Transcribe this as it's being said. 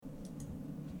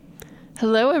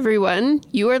Hello, everyone.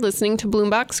 You are listening to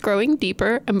Bloombox Growing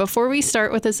Deeper. And before we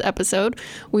start with this episode,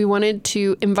 we wanted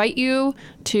to invite you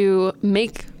to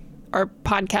make our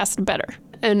podcast better.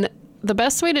 And the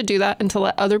best way to do that and to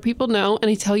let other people know,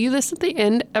 and I tell you this at the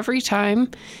end every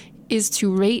time, is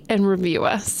to rate and review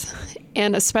us.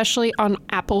 And especially on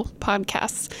Apple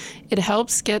Podcasts. It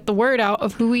helps get the word out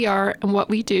of who we are and what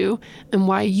we do and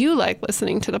why you like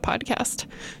listening to the podcast.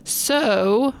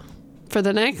 So for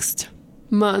the next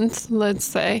month, let's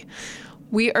say,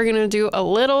 we are going to do a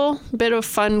little bit of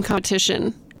fun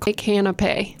competition. Make Hannah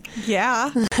pay.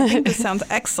 Yeah, I think this sounds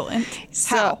excellent.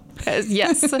 How?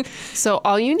 Yes. So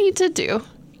all you need to do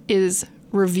is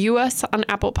review us on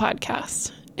Apple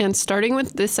Podcasts. And starting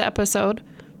with this episode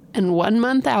and 1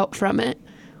 month out from it,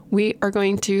 I am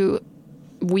going to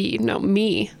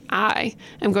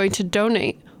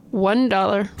donate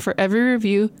 $1 for every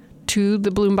review to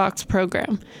the Bloombox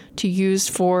program to use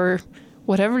for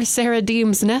whatever Sarah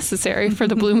deems necessary for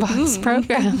the Bloombox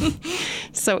program.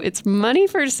 So it's money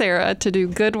for Sarah to do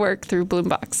good work through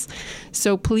Bloombox.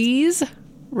 So please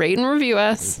rate and review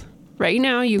us. Right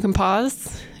now, you can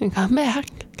pause and come back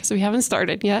because we haven't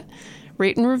started yet.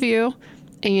 Rate and review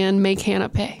and make Hannah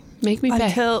pay. Make me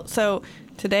pay. So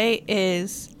today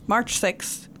is March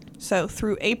 6th. So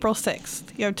through April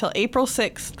 6th, you have till April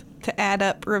 6th to add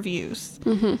up reviews.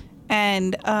 Mm-hmm.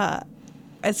 And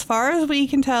as far as we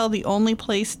can tell, the only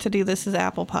place to do this is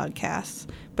Apple Podcasts.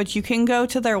 But you can go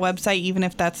to their website, even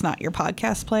if that's not your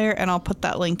podcast player, and I'll put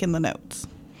that link in the notes.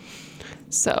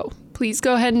 So please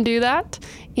go ahead and do that.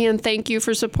 And thank you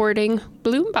for supporting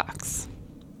Bloombox.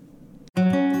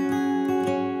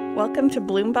 Welcome to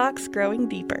Bloombox Growing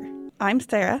Deeper. I'm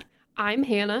Sarah. I'm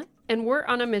Hannah, and we're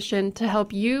on a mission to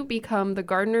help you become the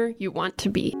gardener you want to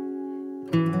be.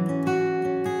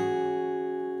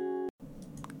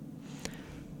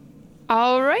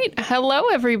 All right. Hello,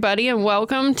 everybody, and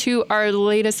welcome to our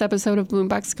latest episode of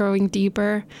Bloombox Growing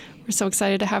Deeper. We're so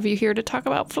excited to have you here to talk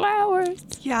about flowers.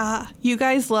 Yeah, you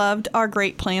guys loved our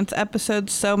Great Plants episode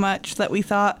so much that we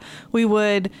thought we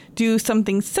would do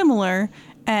something similar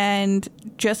and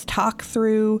just talk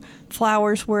through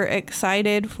flowers we're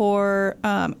excited for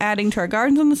adding to our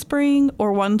gardens in the spring,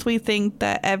 or ones we think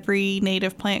that every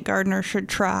native plant gardener should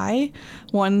try,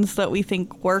 ones that we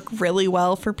think work really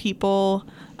well for people.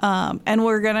 And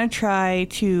we're going to try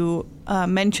to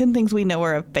mention things we know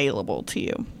are available to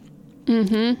you.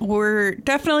 Mm-hmm. We're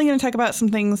definitely going to talk about some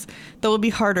things that will be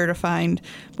harder to find,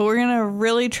 but we're going to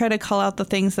really try to call out the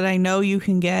things that I know you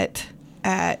can get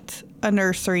at a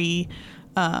nursery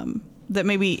that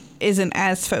maybe isn't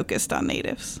as focused on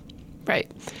natives.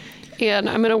 Right. And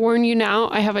I'm going to warn you now,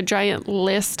 I have a giant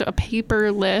list, a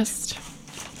paper list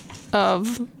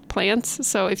of plants.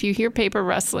 So if you hear paper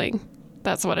rustling,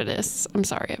 that's what it is. I'm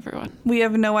sorry, everyone. We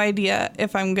have no idea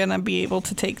if I'm going to be able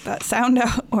to take that sound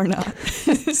out or not.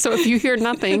 So if you hear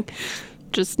nothing,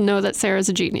 just know that Sarah's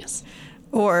a genius.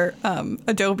 Or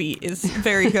Adobe is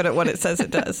very good at what it says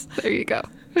it does. There you go.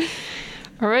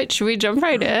 All right, should we jump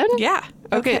right in? Yeah.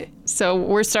 Okay, so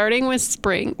we're starting with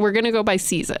spring. We're going to go by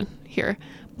season here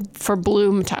for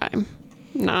bloom time,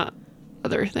 not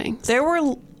other things. There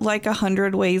were like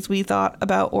 100 ways we thought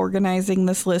about organizing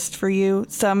this list for you.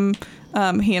 Some,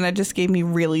 Hannah just gave me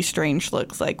really strange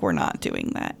looks like we're not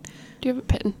doing that. Do you have a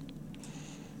pin?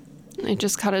 I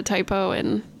just caught a typo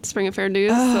in Spring Affair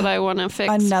News that I want to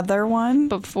fix. Another one?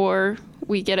 Before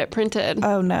we get it printed.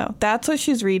 Oh, no. That's what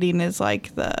she's reading is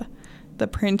like the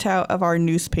printout of our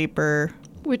newspaper.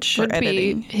 Which should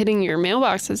be hitting your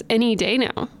mailboxes any day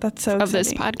now. That's so of exciting.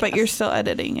 This podcast. But you're still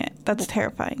editing it. That's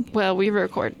terrifying. Well, we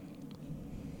record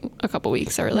a couple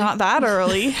weeks early. Not that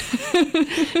early.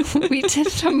 We tend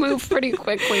to move pretty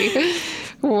quickly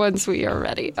once we are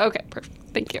ready. Okay, perfect.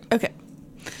 Thank you. Okay.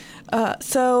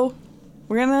 So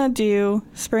we're going to do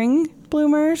spring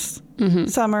bloomers,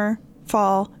 summer,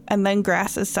 fall, and then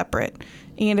grasses separate.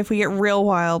 And if we get real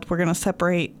wild, we're going to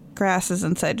separate grasses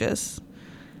and sedges.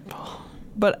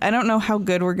 But I don't know how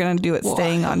good we're going to do at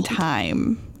staying on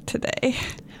time today.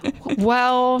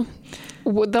 Well,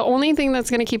 the only thing that's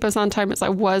going to keep us on time is I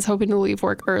was hoping to leave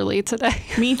work early today.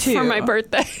 Me too. For my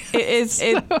birthday.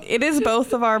 It is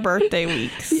both of our birthday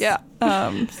weeks. Yeah.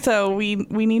 So we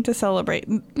need to celebrate.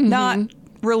 Not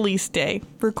release day,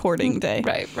 recording day.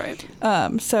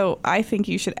 Right. So I think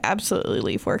you should absolutely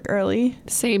leave work early.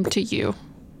 Same to you.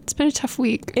 It's been a tough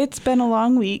week. It's been a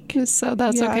long week. So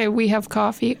that's okay. We have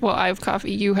coffee. Well, I have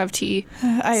coffee. You have tea.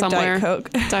 I have somewhere.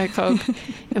 Diet Coke.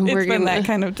 And it's been that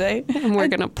kind of day. And we're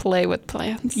going to play with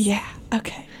plants. Yeah.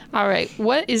 Okay. All right.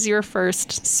 What is your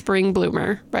first spring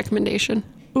bloomer recommendation?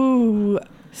 Ooh.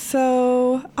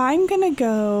 So I'm going to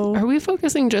go. Are we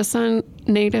focusing just on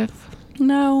native?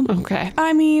 No. Okay.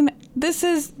 I mean, this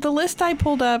is the list I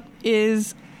pulled up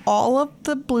is all of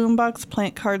the Bloombox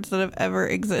plant cards that have ever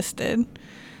existed.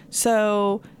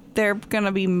 So they're going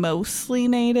to be mostly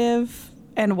native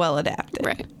and well adapted.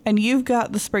 Right. And you've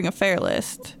got the Spring Affair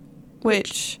list,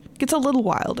 which gets a little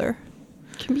wilder.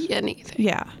 Can be anything.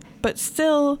 Yeah. But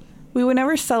still, we would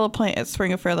never sell a plant at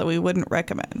Spring Affair that we wouldn't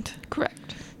recommend.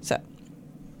 Correct. So,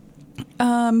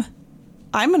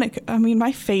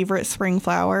 my favorite spring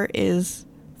flower is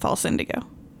false indigo.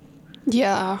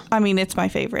 Yeah. I mean, it's my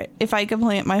favorite. If I could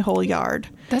plant my whole yard.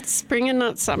 That's spring and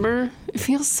not summer. It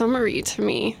feels summery to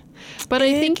me. But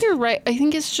I think you're right. I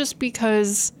think it's just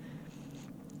because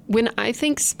when I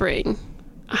think spring,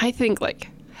 I think like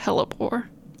hellebore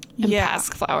and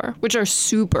pasque flower, which are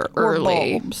super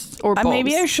early. Bulbs. Or bulbs.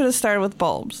 Maybe I should have started with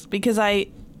bulbs because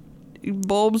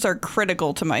bulbs are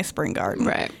critical to my spring garden.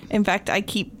 Right. In fact, I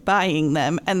keep buying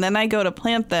them and then I go to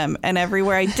plant them and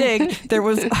everywhere I dig, there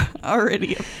was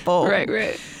already a bulb.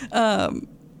 Right.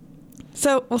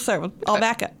 So we'll start with, I'll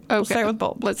back up. Okay. We'll start with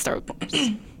bulbs. Let's start with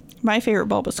bulbs. My favorite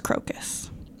bulb is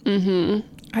crocus. Mm-hmm.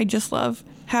 I just love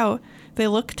how they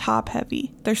look top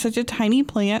heavy. They're such a tiny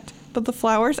plant, but the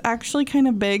flower's actually kind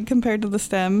of big compared to the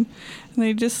stem. And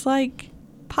they just like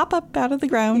pop up out of the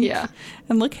ground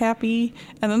and look happy.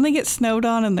 And then they get snowed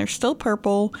on and they're still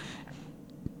purple.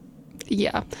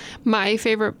 Yeah. My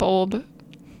favorite bulb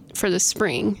for the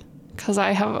spring, because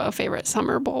I have a favorite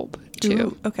summer bulb too.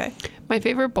 Ooh, okay. My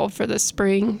favorite bulb for the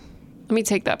spring, let me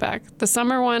take that back. The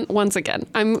summer one, once again,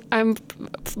 I'm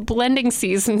blending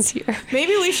seasons here.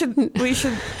 Maybe we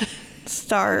should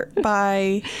start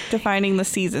by defining the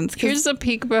seasons. Here's a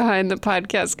peek behind the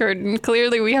podcast curtain.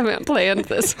 Clearly, we haven't planned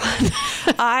this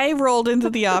one. I rolled into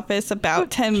the office about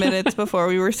 10 minutes before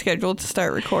we were scheduled to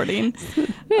start recording.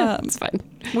 It's fine.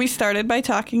 We started by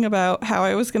talking about how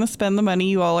I was going to spend the money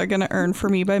you all are going to earn for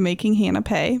me by making Hannah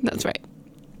pay. That's right.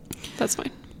 That's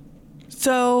fine.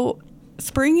 So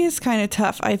spring is kind of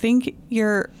tough. I think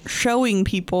you're showing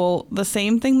people the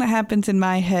same thing that happens in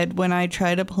my head when I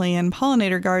try to plan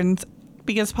pollinator gardens,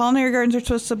 because pollinator gardens are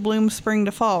supposed to bloom spring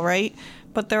to fall, right?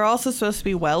 But they're also supposed to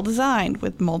be well designed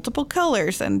with multiple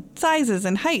colors and sizes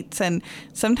and heights. And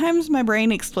sometimes my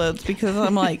brain explodes because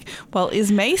I'm like, well,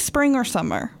 is May spring or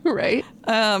summer? Right.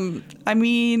 I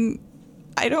mean,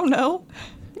 I don't know.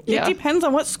 Yeah. It depends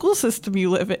on what school system you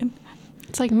live in.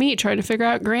 It's like me trying to figure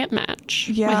out grant match.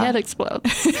 Yeah. My head explodes.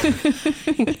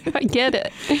 I get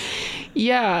it.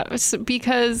 Yeah,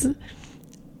 because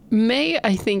May,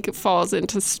 I think, falls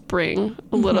into spring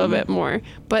a little bit more.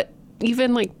 But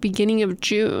even like beginning of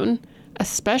June,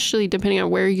 especially depending on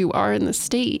where you are in the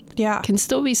state, can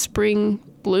still be spring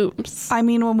blooms. I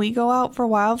mean, when we go out for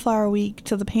Wildflower Week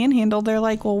to the Panhandle, they're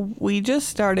like, well, we just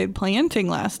started planting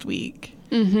last week.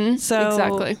 Mm-hmm. So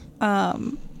exactly.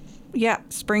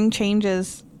 Spring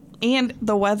changes, and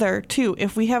the weather too.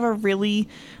 If we have a really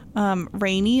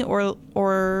rainy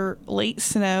or late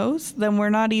snows, then we're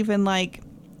not even like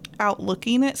out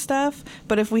looking at stuff.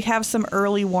 But if we have some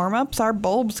early warm-ups, our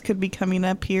bulbs could be coming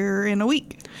up here in a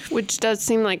week. Which does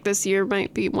seem like this year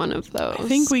might be one of those. I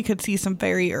think we could see some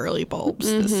very early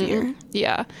bulbs this year.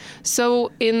 Yeah.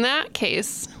 So in that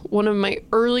case, one of my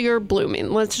earlier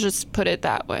blooming, let's just put it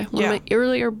that way. One of my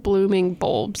earlier blooming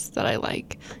bulbs that I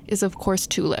like is, of course,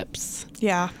 tulips.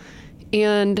 Yeah.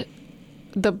 And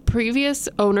the previous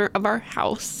owner of our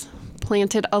house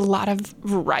planted a lot of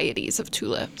varieties of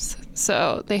tulips.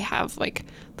 So they have like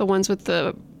the ones with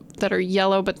that are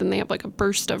yellow, but then they have like a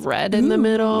burst of red in the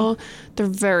middle. They're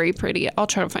very pretty. I'll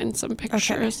try to find some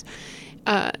pictures.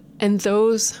 And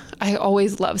those I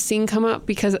always love seeing come up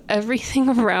because everything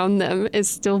around them is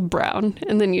still brown.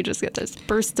 And then you just get this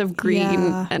burst of green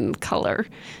and color.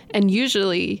 And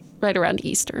usually right around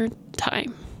Easter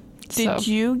time. Did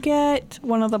you get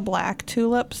one of the black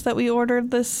tulips that we ordered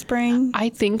this spring? I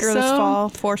think or this fall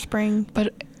for spring.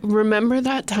 But remember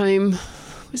that time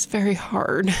was very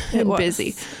hard and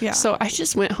busy. Yeah. So I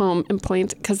just went home and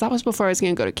planted, because that was before I was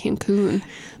going to go to Cancun.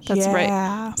 That's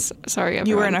right. Sorry, everyone.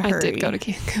 You were in a hurry. I did go to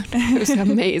Cancun. It was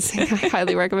amazing. I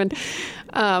highly recommend.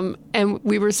 And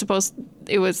we were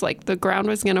it was like the ground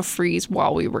was going to freeze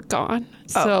while we were gone.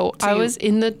 So I was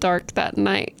in the dark that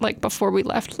night, like before we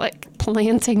left, like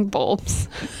planting bulbs,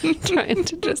 trying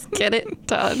to just get it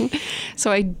done.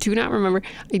 So I do not remember.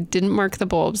 I didn't mark the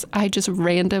bulbs. I just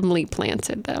randomly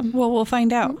planted them. Well, we'll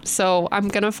find out. So I'm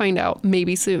going to find out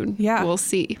maybe soon. Yeah. We'll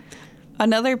see.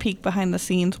 Another peek behind the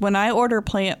scenes. When I order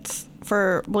plants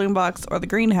for Bloombox or the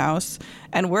greenhouse,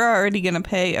 and we're already going to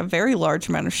pay a very large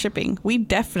amount of shipping, we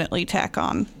definitely tack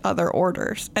on other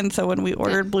orders. And so when we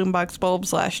ordered Bloombox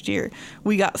bulbs last year,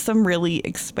 we got some really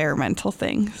experimental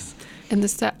things. And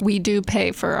we do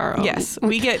pay for our own. Yes,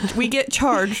 we get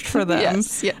charged for them.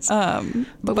 Yes.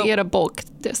 But we get a bulk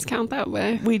discount that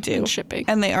way. We do. In shipping.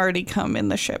 And they already come in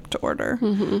the shipped order.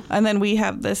 And then we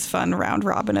have this fun round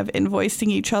robin of invoicing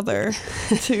each other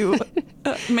to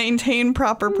maintain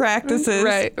proper practices.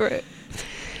 Right.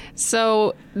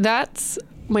 So that's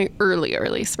my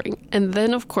early spring. And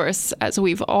then, of course, as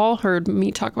we've all heard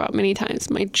me talk about many times,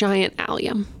 my giant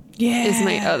allium is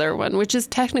my other one, which is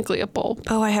technically a bulb.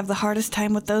 Oh, I have the hardest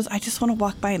time with those. I just want to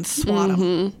walk by and swat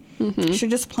them. I should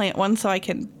just plant one so I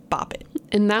can bop it.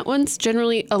 And that one's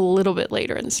generally a little bit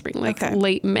later in the spring, like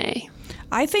late May.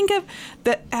 I think of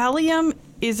the allium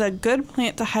is a good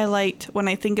plant to highlight when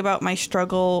I think about my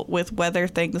struggle with whether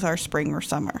things are spring or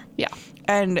summer. Yeah.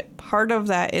 And part of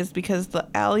that is because the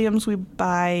alliums we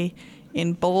buy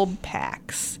in bulb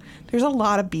packs, there's a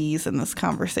lot of bees in this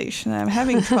conversation. I'm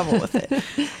having trouble with it.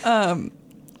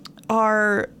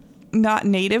 Are not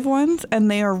native ones, and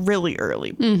they are really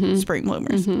early spring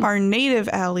bloomers. Our native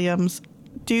alliums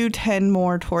do tend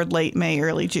more toward late May,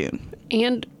 early June.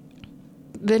 And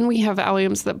then we have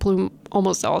alliums that bloom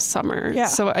almost all summer. Yeah.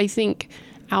 So I think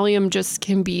allium just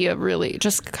can be a really,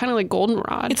 just kind of like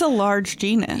goldenrod. It's a large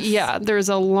genus. Yeah, there's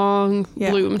a long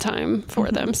bloom time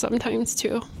for them sometimes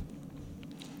too.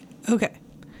 Okay.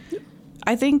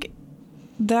 I think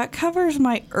that covers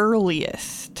my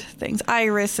earliest things.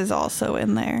 Iris is also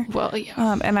in there. Well,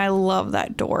 yeah. And I love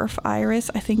that dwarf iris.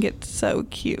 I think it's so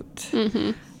cute.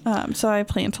 So I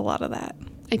plant a lot of that.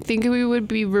 I think we would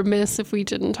be remiss if we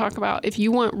didn't talk about, if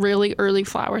you want really early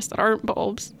flowers that aren't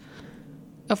bulbs,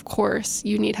 of course,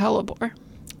 you need hellebore.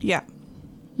 Yeah.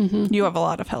 You have a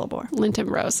lot of hellebore. Linton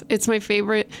rose. It's my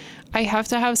favorite. I have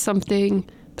to have something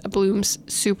that blooms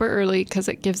super early because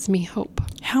it gives me hope.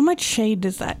 How much shade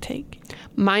does that take?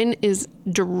 Mine is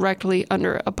directly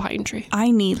under a pine tree.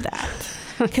 I need that.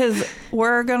 Because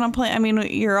we're going to plant, I mean,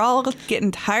 you're all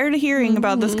getting tired of hearing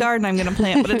about this garden I'm going to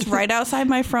plant, but it's right outside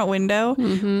my front window,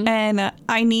 and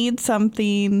I need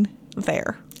something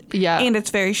there. Yeah. And it's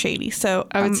very shady, so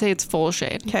I would say it's full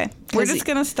shade. Okay. We're just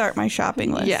going to start my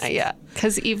shopping list. Yeah.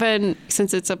 Because even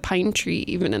since it's a pine tree,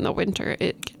 even in the winter,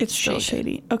 it's still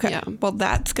shady. Okay. Yeah. Well,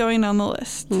 that's going on the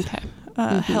list. Okay.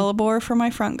 Hellebore for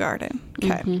my front garden.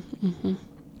 Okay.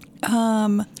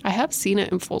 I have seen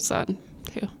it in full sun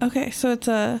too. Okay, so it's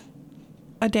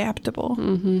adaptable.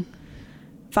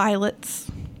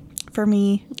 Violets for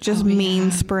me just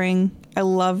mean spring. I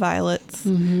love violets.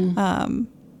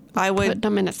 I would put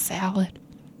them in a salad.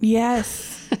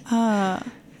 Yes.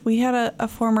 We had a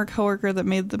former coworker that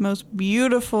made the most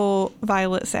beautiful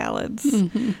violet salads,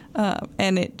 and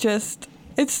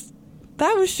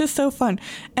that was just so fun.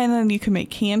 And then you can make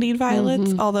candied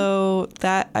violets, although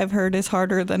that I've heard is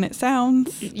harder than it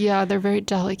sounds. Yeah, they're very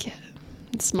delicate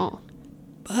and small.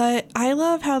 But I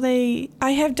love how I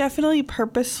have definitely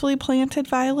purposefully planted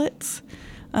violets,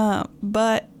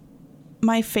 but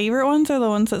my favorite ones are the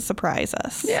ones that surprise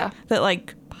us. Yeah. That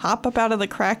like pop up out of the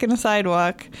crack in a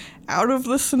sidewalk, out of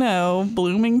the snow,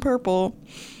 blooming purple.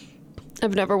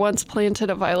 I've never once planted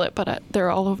a violet, but they're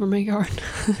all over my yard.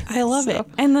 I love it.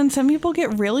 And then some people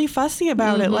get really fussy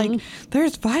about it. Like,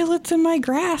 there's violets in my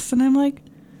grass. And I'm like,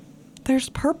 there's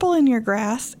purple in your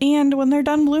grass. And when they're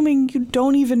done blooming, you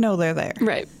don't even know they're there.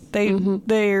 Right.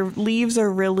 Their leaves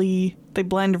are they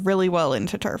blend really well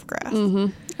into turf grass.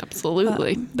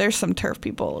 Absolutely. There's some turf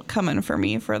people coming for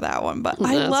me for that one. But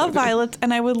I love violets,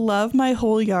 and I would love my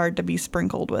whole yard to be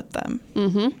sprinkled with them.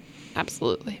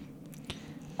 Absolutely.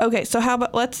 Okay, so how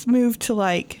about let's move to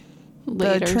like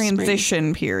Later the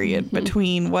transition period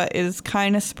between what is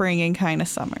kind of spring and kind of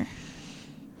summer.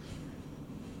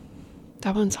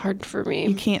 That one's hard for me.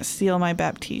 You can't steal my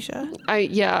Baptisia.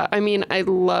 I mean, I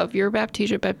love your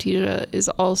Baptisia. Baptisia is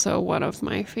also one of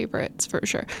my favorites for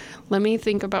sure. Let me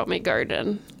think about my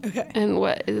garden. Okay. And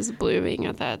what is blooming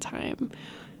at that time.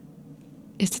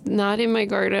 It's not in my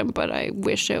garden, but I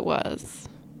wish it was.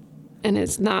 And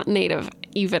it's not native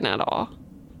even at all.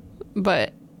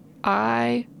 But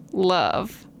I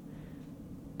love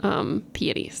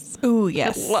peonies. Ooh,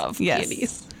 yes. I love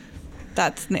peonies.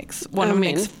 That's one of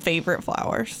Nick's favorite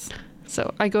flowers.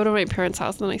 So I go to my parents'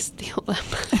 house and I steal them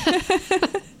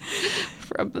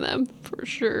from them for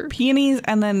sure. Peonies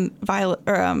and then we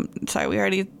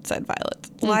already said violets.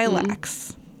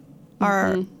 Lilacs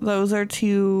those are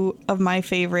two of my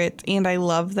favorites, and I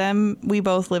love them. We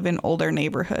both live in older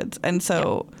neighborhoods, and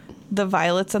so the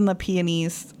violets and the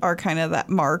peonies are kind of that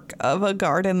mark of a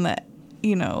garden that,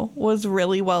 was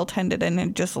really well tended and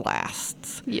it just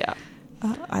lasts. Yeah.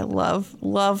 I love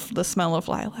the smell of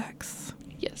lilacs.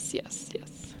 Yes.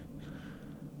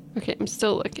 Okay, I'm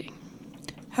still looking.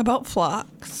 How about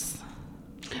phlox?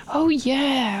 Oh,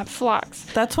 yeah, phlox.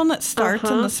 That's one that starts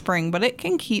in the spring, but it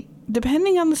can keep,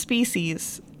 depending on the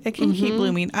species, it can keep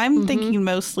blooming. I'm thinking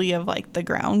mostly of like the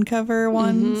ground cover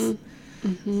ones.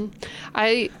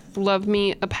 I love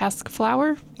me a pasque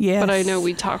flower. Yes. But I know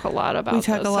we talk a lot about We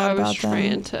talk those, a lot so I about was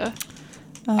trying them. to...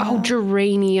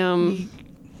 geranium.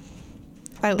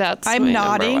 That's I'm my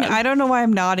nodding. number one. I don't know why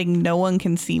I'm nodding. No one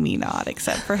can see me nod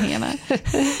except for Hannah.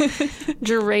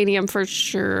 Geranium for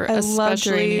sure. I love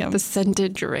Especially geranium. the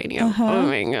scented geranium. Oh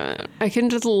my God. I can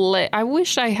just I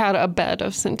wish I had a bed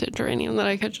of scented geranium that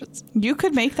I could just You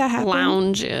could make that happen.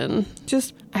 lounge in.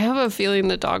 Just, I have a feeling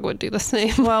the dog would do the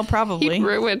same. well, probably. He'd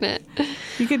ruin it.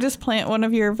 You could just plant one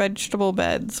of your vegetable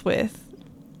beds with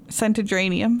scented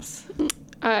geraniums.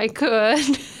 I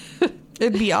could.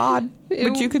 It'd be odd,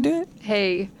 but you could do it.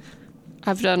 Hey,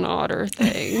 I've done odder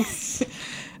things.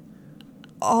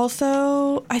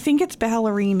 Also, I think it's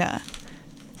ballerina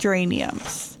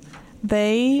geraniums.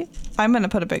 I'm going to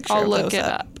put a picture I'll of look those it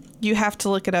up. up. You have to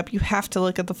look it up. You have to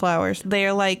look at the flowers.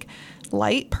 They're like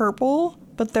light purple,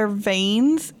 but their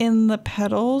veins in the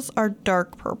petals are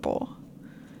dark purple.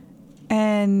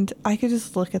 And I could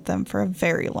just look at them for a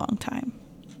very long time.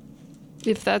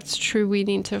 If that's true, we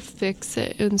need to fix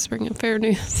it in Spring Affair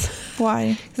News.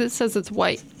 Why? Because it says it's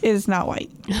white. It is not white.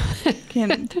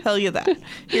 Can tell you that.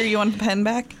 Here, you want the pen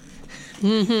back?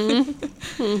 We're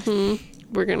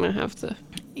going to have to...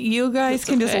 You guys That's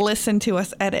can just okay. listen to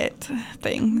us edit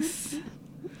things.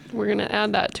 We're going to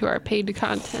add that to our paid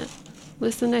content.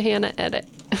 Listen to Hannah edit.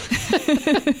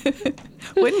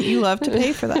 Wouldn't you love to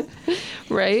pay for that?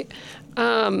 Right?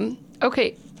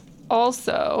 Okay.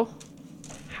 Also,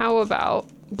 how about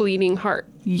bleeding heart?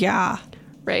 Yeah.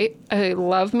 Right? I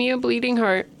love me a bleeding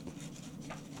heart.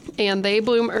 And they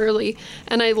bloom early.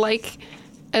 And I like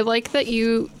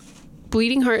that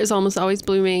bleeding heart is almost always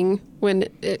blooming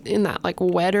in that like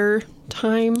wetter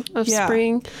time of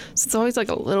spring. So it's always like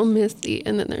a little misty,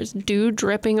 and then there's dew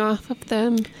dripping off of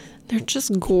them. They're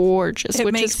just gorgeous,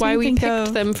 which is why we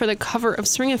picked them for the cover of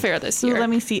Spring Affair this year. Let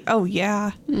me see. Oh,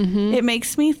 yeah. It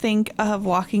makes me think of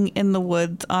walking in the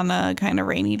woods on a kind of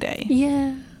rainy day.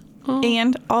 Yeah. Oh,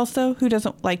 And also, who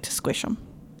doesn't like to squish them?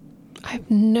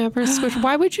 I've never squished.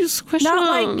 Why would you squish them?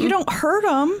 Not like you don't hurt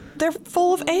them. They're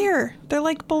full of air. They're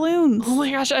like balloons. Oh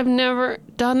my gosh, I've never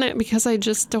done that because I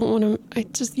just don't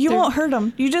want to. You won't hurt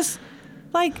them. You just,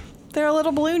 like, they're a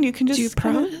little balloon. You can just. Do you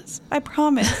promise? I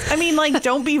promise. I mean, like,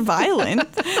 don't be violent.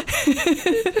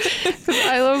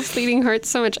 I love bleeding hearts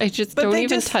so much. I just But don't they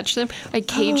even just- touch them. I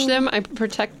cage them. I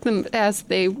protect them as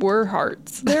they were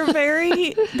hearts. They're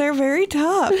very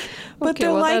tough. But Okay,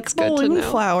 they're well, like that's good to balloon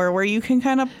know. flower where you can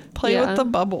kind of play Yeah. with the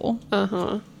bubble.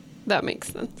 That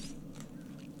makes sense.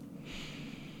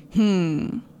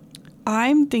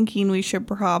 I'm thinking we should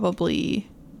probably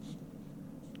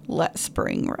let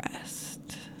spring rest.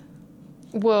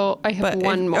 Well, I have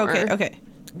one more. Okay.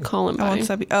 Columbine.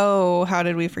 How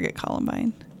did we forget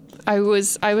Columbine? I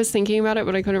was thinking about it,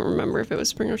 but I couldn't remember if it was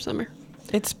spring or summer.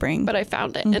 It's spring. But I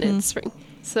found it, and it's spring.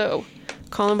 So,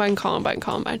 Columbine.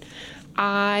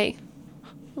 I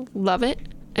love it,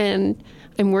 and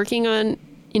I'm working on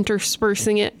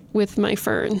interspersing it with my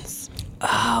ferns.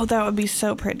 Oh, that would be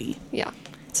so pretty. Yeah.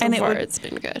 So And far, it's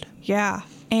been good. Yeah.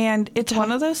 And it's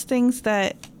one of those things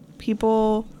that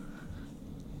people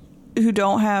who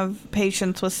don't have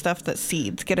patience with stuff that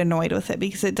seeds get annoyed with it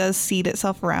because it does seed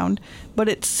itself around, but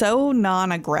it's so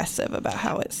non-aggressive about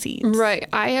how it seeds. Right.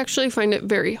 I actually find it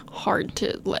very hard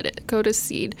to let it go to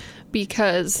seed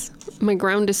because my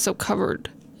ground is so covered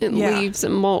in leaves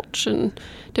and mulch and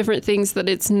different things that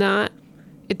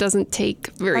it doesn't take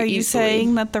very easily. Are you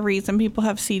saying that the reason people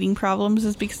have seeding problems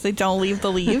is because they don't leave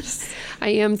the leaves? I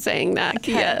am saying that.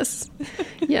 Okay. Yes.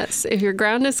 Yes. If your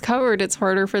ground is covered, it's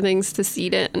harder for things to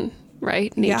seed in,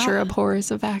 right? Nature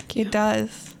abhors a vacuum. It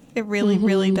does. It really,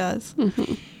 really does.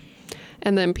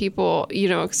 And then people,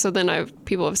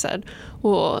 people have said,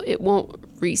 well, it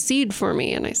won't reseed for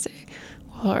me. And I say,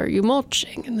 well, are you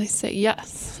mulching? And they say,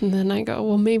 yes. And then I go,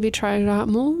 well, maybe try not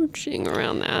mulching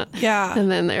around that. Yeah.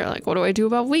 And then they're like, what do I do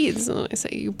about weeds? And I say,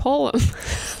 you pull them.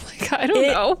 Like, I don't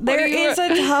know. There is a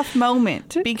tough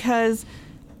moment because,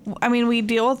 I mean, we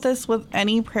deal with this with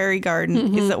any prairie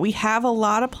garden, is that we have a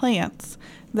lot of plants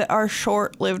that are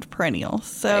short-lived perennials.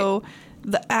 So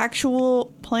the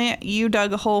actual plant you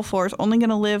dug a hole for is only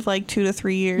going to live like 2 to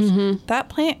 3 years. That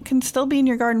plant can still be in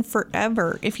your garden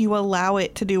forever if you allow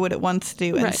it to do what it wants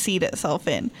to do and seed itself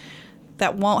in.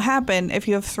 That won't happen if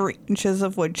you have 3 inches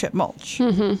of wood chip mulch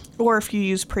or if you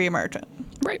use pre-emergent.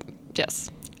 Right. Yes.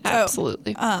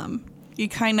 Absolutely. You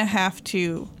kind of have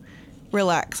to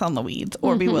relax on the weeds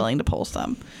or be willing to pull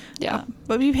some. Yeah.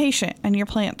 But be patient and your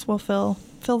plants will feel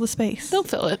fill the space. They'll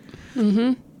fill it.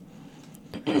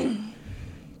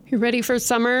 You ready for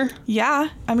summer? Yeah.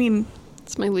 I mean,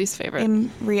 It's my least favorite.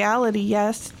 in reality,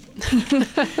 yes.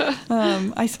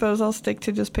 I suppose I'll stick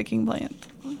to just picking plants.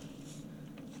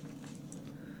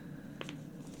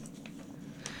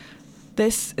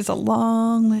 This is a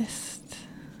long list.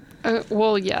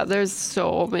 Well, yeah, there's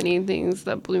so many things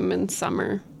that bloom in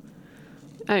summer.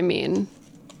 I mean,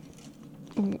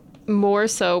 more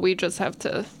so we just have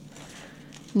to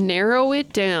narrow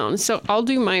it down. So I'll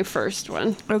do my first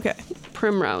one. Okay.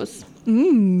 Primrose,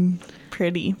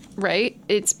 Pretty. right?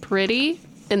 It's pretty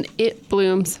and it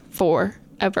blooms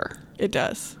forever. It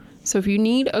does. So if you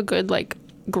need a good like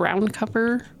ground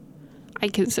cover, I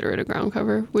consider it a ground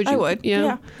cover. Would you? I would.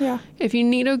 Yeah. If you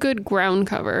need a good ground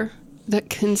cover that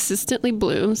consistently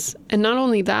blooms, and not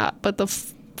only that, but the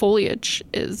foliage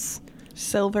is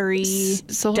Silvery,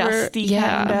 silver, dusty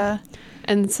yeah. kinda.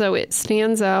 And so it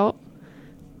stands out.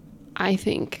 I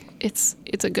think it's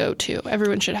a go-to.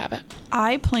 Everyone should have it.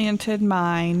 I planted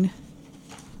mine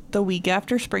the week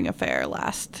after Spring Affair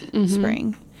last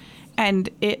spring, and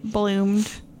it bloomed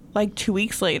like 2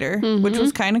 weeks later, which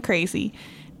was kind of crazy.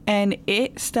 And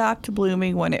it stopped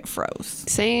blooming when it froze.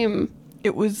 Same.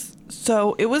 It was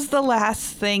the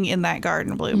last thing in that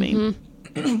garden blooming.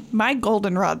 My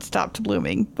goldenrod stopped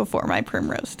blooming before my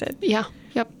primrose did. Yeah.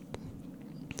 Yep.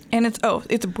 And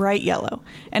it's bright yellow,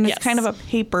 and it's Yes. kind of a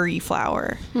papery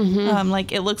flower.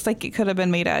 Like it looks like it could have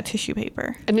been made out of tissue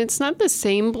paper. And it's not the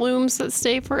same blooms that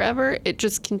stay forever. It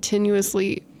just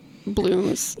continuously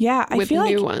blooms. Yeah, I with feel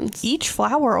new like ones. each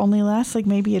flower only lasts like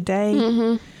maybe a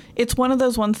day. It's one of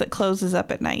those ones that closes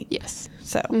up at night. Yes.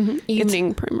 So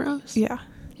Evening primrose. yeah.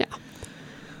 Yeah.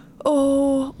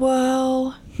 Oh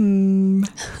well.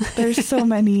 There's so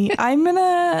many. I'm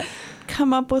gonna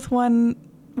come up with one.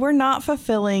 We're not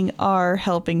fulfilling our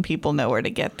helping people know where to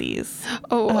get these. Yeah.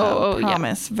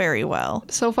 Promise very well.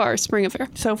 So far, Spring Affair.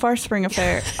 So far, Spring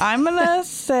Affair. I'm gonna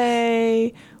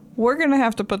say we're gonna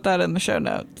have to put that in the show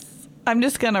notes. I'm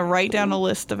just gonna write down a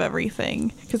list of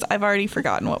everything because I've already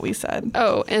forgotten what we said.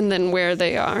 Oh, and then where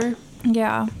they are.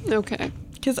 Yeah, Okay.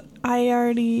 because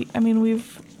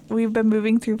we've been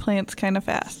moving through plants kind of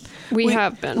fast. We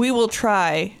have been. We will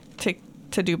try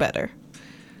to do better.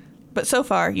 But so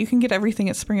far, you can get everything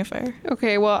at Spring Affair.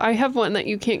 Okay, well, I have one that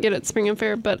you can't get at Spring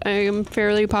Affair, but I am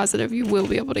fairly positive you will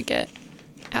be able to get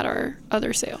at our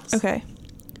other sales. Okay.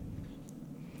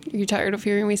 Are you tired of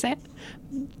hearing me say it?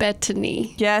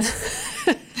 Bethany. Yes.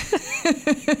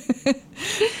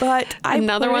 But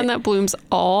Another one that blooms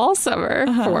all summer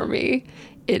for me.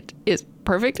 It is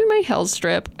perfect in my hell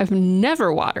strip. I've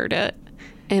never watered it,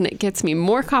 and it gets me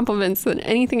more compliments than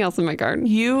anything else in my garden.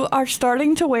 You are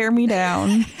starting to wear me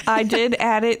down. I did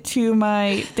add it to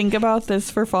my think about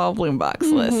this for fall bloom box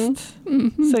list.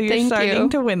 So you're Thank starting you.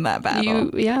 to win that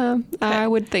battle. I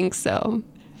would think so.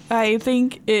 I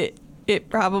think it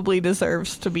probably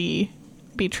deserves to be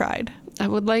tried. I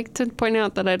would like to point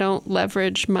out that I don't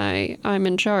leverage my I'm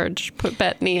in charge, put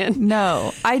Bethany in.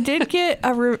 No, I did get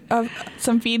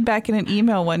some feedback in an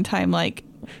email one time, like,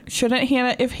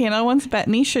 if Hannah wants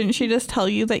Bethany, shouldn't she just tell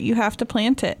you that you have to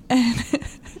plant it? And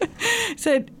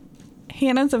said,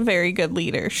 Hannah's a very good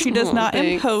leader. She does not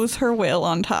thanks. impose her will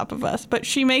on top of us, but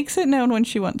she makes it known when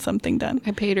she wants something done.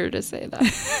 I paid her to say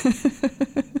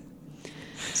that.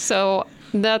 So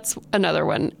that's another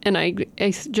one. And I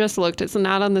just looked. It's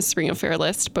not on the Spring Affair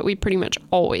list, but we pretty much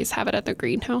always have it at the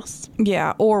greenhouse.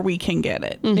 Yeah, or we can get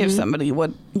it if somebody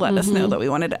would let us know that we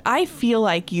wanted it. I feel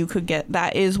like you could get,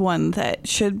 that is one that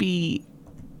should be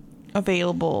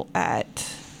available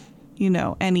at,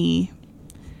 any...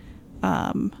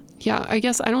 Yeah, I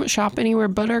guess I don't shop anywhere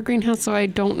but our greenhouse, so I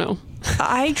don't know.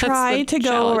 I try the to go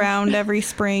challenge. around every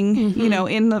spring,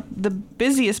 in the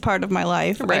busiest part of my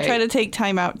life. Right. I try to take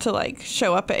time out to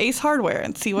show up at Ace Hardware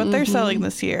and see what they're selling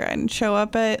this year, and show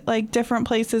up at different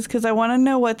places because I want to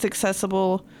know what's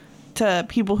accessible to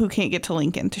people who can't get to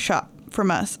Lincoln to shop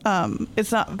from us.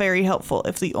 It's not very helpful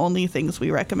if the only things we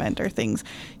recommend are things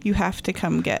you have to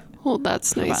come get. Well,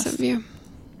 that's nice us. of you.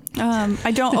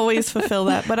 I don't always fulfill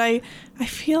that, but I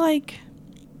feel like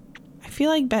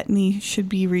Bethany should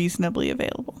be reasonably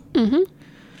available.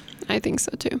 I think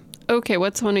so too. Okay,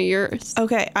 what's one of yours?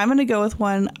 Okay, I'm going to go with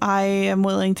one I am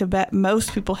willing to bet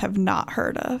most people have not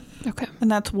heard of. Okay.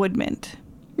 And that's wood mint.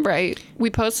 Right. We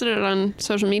posted it on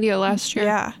social media last year.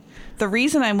 Yeah. The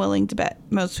reason I'm willing to bet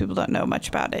most people don't know much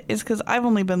about it is because I've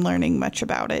only been learning much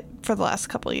about it for the last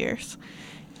couple of years.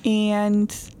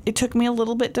 And it took me a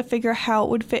little bit to figure out how it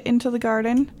would fit into the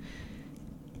garden,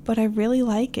 but I really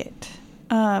like it.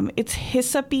 It's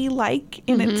hyssopy-like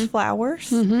in its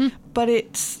flowers, but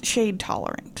it's shade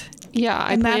tolerant. Yeah,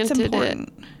 I And that's planted important.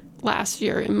 it last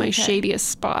year in my shadiest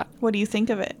spot. What do you think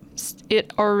of it?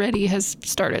 It already has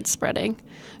started spreading.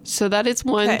 So that is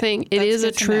one Okay, thing. It that's is a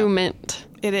good to true know. mint.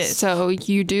 It is. So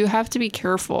you do have to be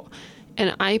careful.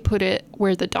 And I put it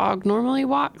where the dog normally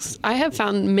walks. I have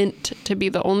found mint to be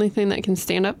the only thing that can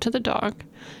stand up to the dog.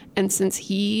 And since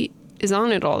he is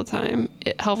on it all the time,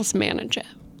 it helps manage it.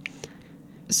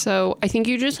 So I think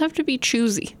you just have to be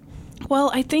choosy.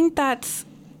 Well, I think that's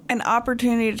an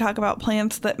opportunity to talk about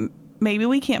plants that maybe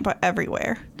we can't put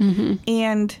everywhere.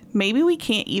 And maybe we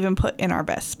can't even put in our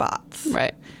best spots.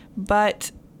 Right.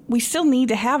 But we still need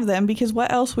to have them because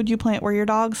what else would you plant where your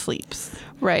dog sleeps?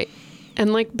 Right.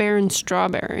 And like barren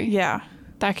strawberry. Yeah.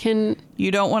 That can...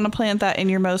 You don't want to plant that in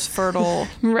your most fertile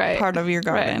Right. part of your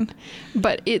garden. Right.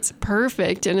 But it's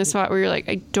perfect in a spot where you're like,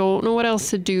 I don't know what else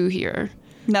to do here.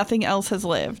 Nothing else has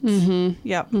lived.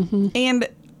 Yep. And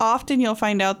often you'll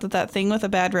find out that thing with a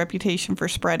bad reputation for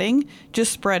spreading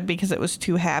just spread because it was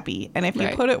too happy. And if you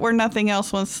Right. put it where nothing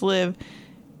else wants to live,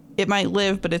 it might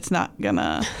live, but it's not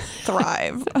gonna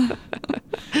thrive.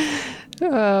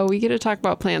 We get to talk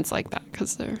about plants like that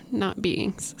because they're not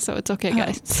beings. So it's okay,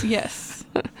 guys. Yes.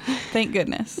 Thank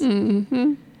goodness.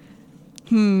 Do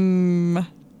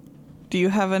you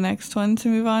have a next one to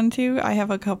move on to? I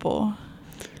have a couple.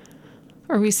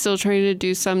 Are we still trying to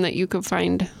do some that you could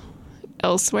find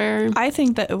elsewhere? I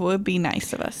think that it would be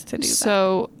nice of us to do that.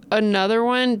 So another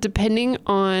one, depending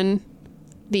on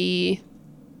the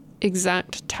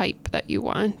exact type that you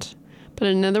want, but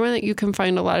another one that you can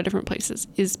find a lot of different places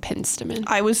is penstemon.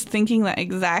 I was thinking that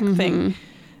exact thing.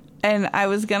 And I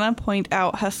was going to point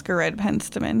out Husker Red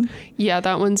penstemon. Yeah,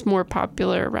 that one's more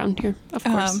popular around here, of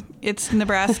course. It's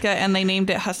Nebraska, and they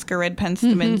named it Husker Red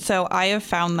penstemon. So I have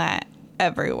found that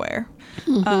everywhere.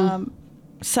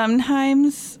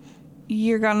 Sometimes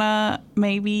you're going to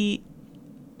maybe...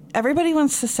 Everybody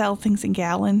wants to sell things in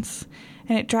gallons.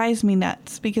 And it drives me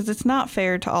nuts because it's not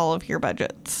fair to all of your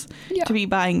budgets Yeah. to be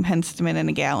buying penstemon in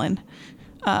a gallon.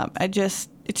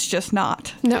 It's just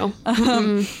not. No.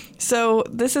 So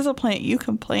this is a plant you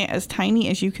can plant as tiny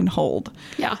as you can hold.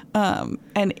 Yeah.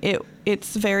 And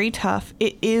it's very tough.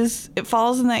 It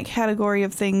falls in that category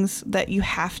of things that you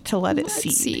have to let it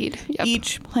seed. Yep.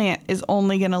 Each plant is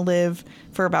only going to live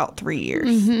for about 3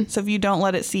 years. So if you don't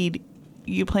let it seed,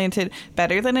 you planted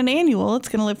better than an annual, it's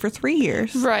going to live for 3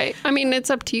 years. Right. I mean, it's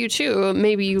up to you too.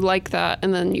 Maybe you like that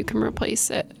and then you can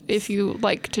replace it if you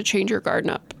like to change your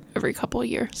garden up every couple of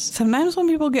years. Sometimes when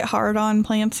people get hard on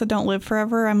plants that don't live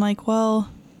forever, I'm like, well,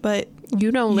 but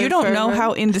You don't live you don't know forever.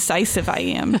 how indecisive I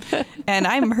am. And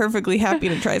I'm perfectly happy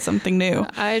to try something new.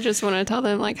 I just want to tell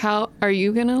them, like, how are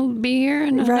you going to be here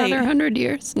in Right. another 100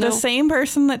 years? No. The same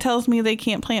person that tells me they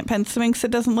can't plant penstemon because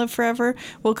it doesn't live forever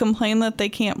will complain that they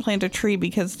can't plant a tree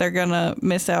because they're going to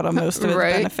miss out on most of its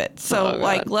Right. benefits. So, Oh,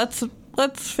 like, God.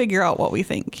 let's figure out what we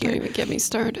think Don't here. even get me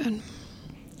started.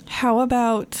 How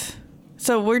about...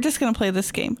 So we're just going to play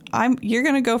this game. You're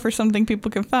going to go for something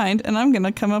people can find, and I'm going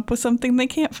to come up with something they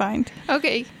can't find.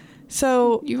 Okay.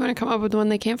 So You want to come up with one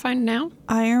they can't find now?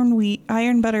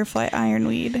 iron butterfly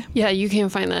ironweed. Yeah, you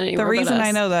can't find that anywhere. The reason but I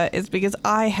us. know that is because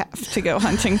I have to go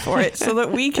hunting for it so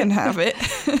that we can have it.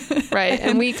 Right.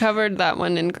 And we covered that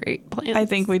one in Great Plants. I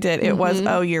think we did. It was,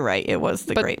 oh, you're right. It was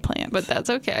the great plant. But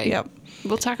that's okay. Yep.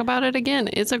 We'll talk about it again.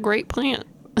 It's a great plant.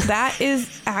 That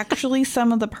is actually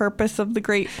some of the purpose of the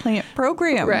Great Plant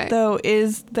Program, Right. though,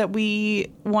 is that we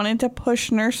wanted to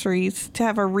push nurseries to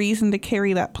have a reason to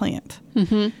carry that plant.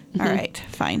 All right,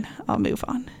 fine. I'll move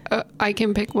on. I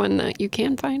can pick one that you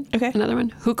can find. Okay. Another one.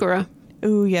 Heuchera.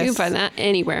 Ooh, yes. You can find that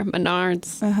anywhere.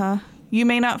 Menards. You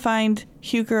may not find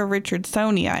Heuchera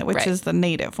richardsonii, which Right. is the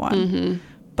native one,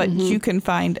 but you can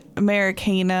find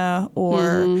Americana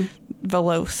or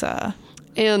Velosa.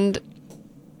 And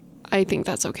I think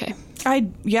that's okay. I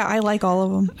like all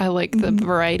of them. I like the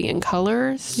variety in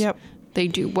colors. Yep. They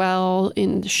do well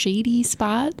in shady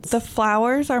spots. The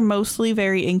flowers are mostly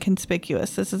very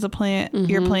inconspicuous. This is a plant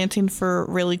you're planting for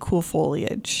really cool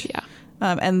foliage. Yeah.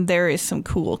 And there is some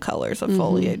cool colors of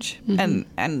foliage. And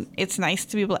it's nice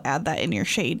to be able to add that in your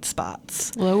shade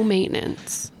spots. Low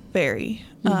maintenance. Very.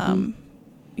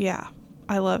 Yeah.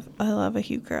 I love a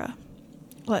heuchera.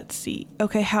 Let's see.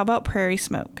 Okay, how about prairie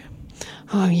smoke?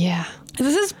 Oh, yeah.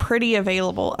 This is pretty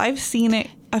available. I've seen it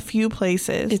a few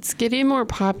places. It's getting more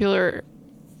popular.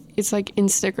 It's like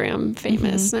Instagram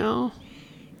famous now.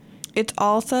 It's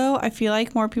also, I feel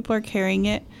like more people are carrying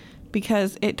it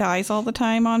because it dies all the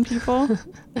time on people.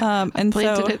 And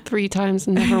Planted so it 3 times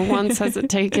and never once has it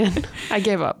taken. I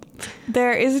gave up.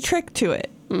 there is a trick to it.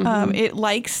 It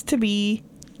likes to be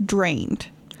drained.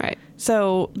 Right.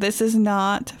 So this is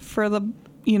not for the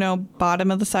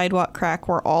bottom of the sidewalk crack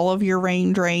where all of your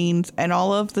rain drains and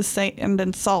all of the sand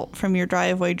and salt from your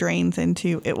driveway drains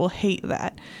into. It will hate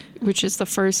that. Which is the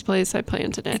first place I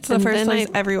planted it. It's the first place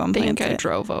everyone plants it. I think I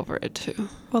drove over it too.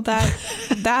 Well,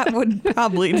 that would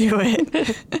probably do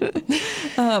it.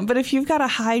 But if you've got a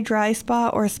high dry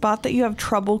spot or a spot that you have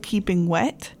trouble keeping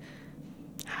wet,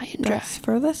 high and dry. That's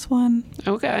for this one.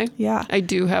 Okay. Yeah. I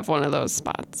do have one of those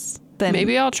spots. Then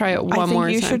maybe I'll try it one more time.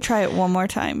 I think you should try it one more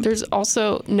time. There's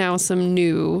also now some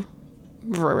new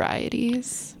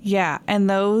varieties. Yeah, and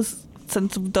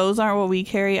since those aren't what we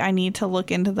carry, I need to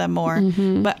look into them more.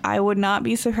 Mm-hmm. But I would not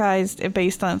be surprised if,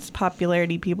 based on its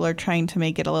popularity, people are trying to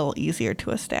make it a little easier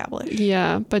to establish.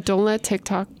 Yeah, but don't let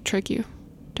TikTok trick you.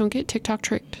 Don't get TikTok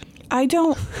tricked. I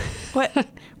don't.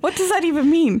 What does that even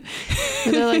mean?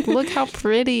 And they're like, look how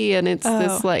pretty, and it's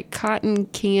this like cotton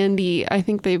candy. I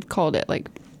think they've called it like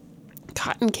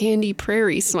cotton candy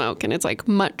prairie smoke, and it's like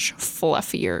much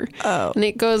fluffier. Oh. And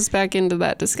it goes back into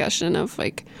that discussion of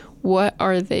like, what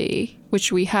are they,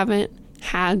 which we haven't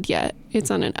had yet. It's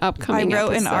on an upcoming episode. I wrote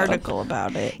an episode. article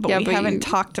about it, but we haven't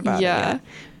talked about it yet.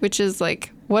 Which is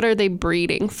like, what are they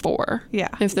breeding for? Yeah.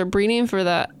 If they're breeding for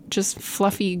that just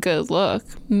fluffy good look,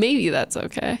 maybe that's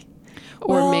okay.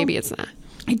 Or maybe it's not.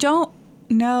 I don't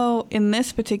know in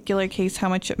this particular case how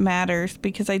much it matters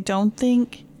because I don't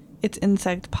think it's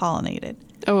insect pollinated.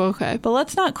 Oh, okay. But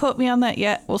let's not quote me on that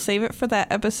yet. We'll save it for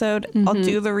that episode. Mm-hmm. I'll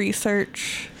do the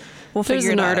research. We'll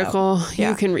figure it out. There's an article. Yeah.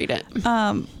 You can read it.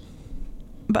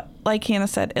 But like Hannah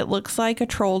said, it looks like a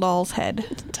troll doll's head.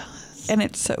 It does. And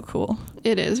it's so cool.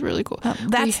 It is really cool.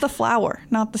 That's the flower,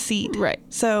 not the seed. Right.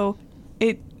 So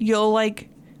you'll like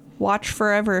watch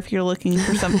forever if you're looking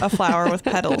for a flower with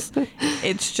petals.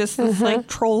 It's just this like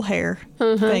troll hair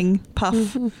thing,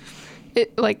 puff.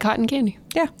 It like cotton candy.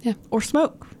 Yeah. Or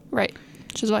smoke. Right.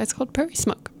 Which is why it's called prairie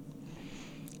smoke.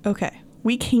 Okay.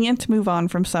 We can't move on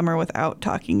from summer without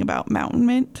talking about mountain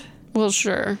mint. Well,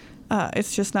 sure.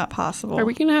 It's just not possible. Are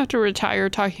we going to have to retire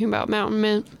talking about mountain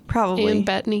mint? Probably. And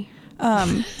Bethany?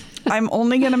 I'm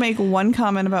only going to make one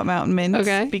comment about mountain mint.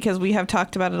 Okay. Because we have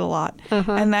talked about it a lot.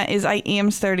 Uh-huh. And that is I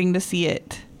am starting to see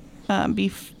it be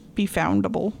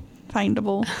foundable.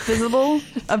 Findable, visible,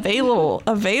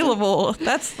 available.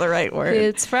 That's the right word.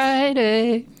 It's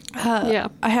Friday. I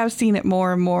have seen it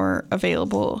more and more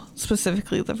available,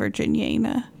 specifically the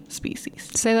Virginiana species.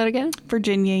 Say that again?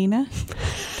 Virginiana.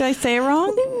 Did I say it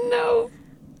wrong? No.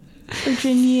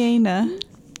 Virginiana.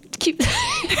 Keep.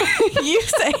 You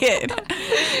say it.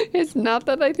 It's not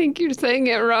that I think you're saying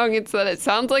it wrong. It's that it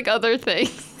sounds like other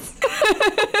things. So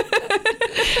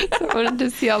I wanted to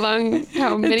see how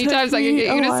many times I could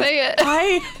get you to say it.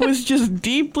 I was just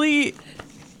deeply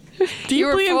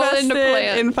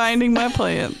invested in finding my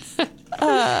plants. Okay.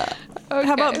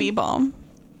 How about bee balm?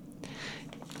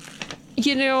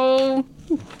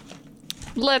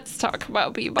 Let's talk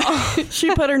about bee balm.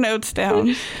 She put her notes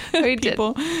down. I did.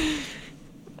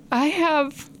 I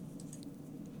have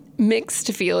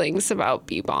mixed feelings about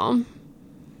bee balm.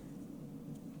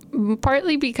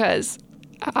 Partly because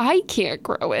I can't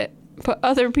grow it, but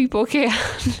other people can.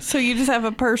 So you just have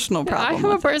a personal problem. I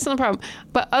have a personal problem.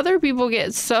 But other people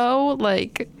get so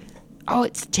like, oh,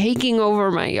 it's taking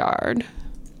over my yard.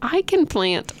 I can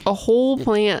plant a whole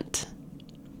plant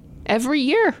every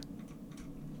year.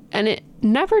 And it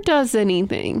never does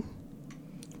anything.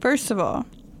 First of all,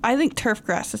 I think turf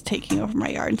grass is taking over my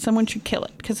yard, and someone should kill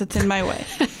it because it's in my way.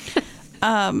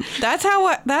 That's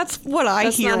what I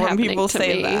hear when people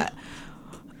say that.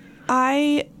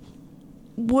 I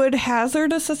would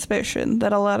hazard a suspicion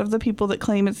that a lot of the people that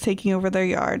claim it's taking over their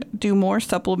yard do more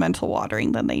supplemental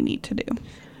watering than they need to do.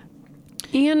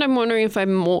 And I'm wondering if I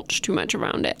mulch too much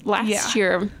around it. Last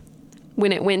year,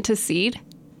 when it went to seed,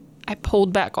 I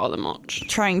pulled back all the mulch.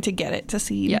 Trying to get it to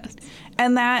seed. Yes.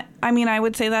 And I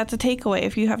would say that's a takeaway.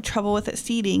 If you have trouble with it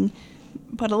seeding,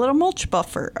 put a little mulch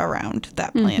buffer around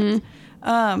that plant.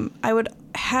 Mm-hmm. I would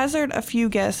hazard a few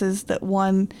guesses that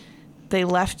they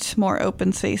left more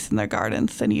open space in their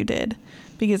gardens than you did,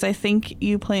 because I think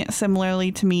you plant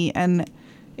similarly to me, and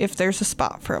if there's a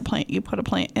spot for a plant, you put a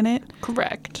plant in it.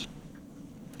 Correct.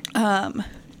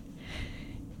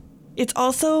 It's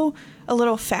also a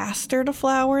little faster to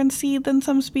flower and seed than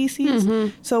some species.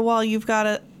 Mm-hmm. So while you've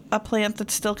got a plant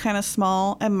that's still kind of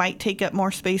small and might take up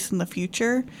more space in the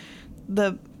future,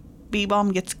 the bee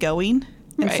balm gets going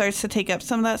and starts to take up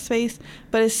some of that space.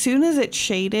 But as soon as it's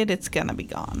shaded, it's going to be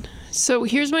gone. So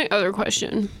here's my other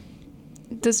question.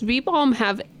 Does bee balm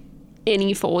have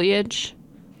any foliage?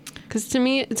 Because to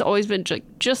me, it's always been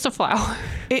just a flower.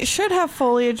 It should have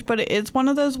foliage, but it's one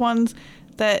of those ones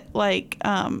that,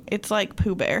 it's like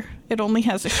Pooh Bear. It only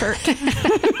has a shirt.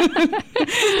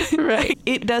 Right.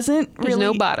 It doesn't really... There's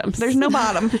no bottoms. There's no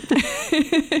bottom.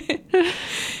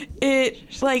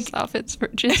 It, like... Off its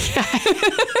virgin.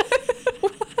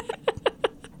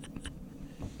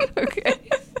 Okay.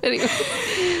 Anyway,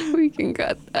 we can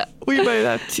cut that. We might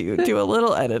have to do a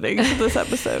little editing to this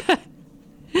episode.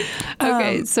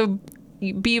 Okay, so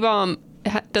bee balm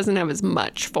doesn't have as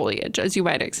much foliage as you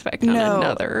might expect on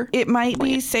another. It might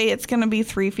be, plant. say it's going to be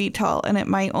 3 feet tall, and it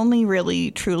might only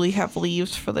really truly have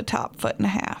leaves for the top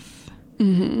 1.5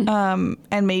 feet.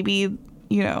 And maybe,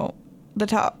 you know, the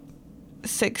top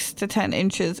 6 to 10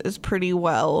 inches is pretty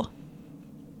well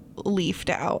leafed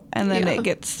out, and then it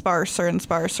gets sparser and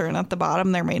sparser, and at the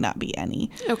bottom there may not be any.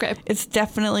 Okay. It's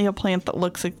definitely a plant that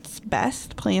looks its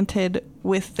best planted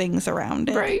with things around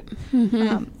it. Right.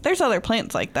 There's other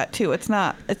plants like that too. It's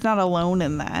not alone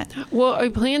in that. Well, I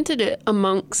planted it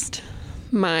amongst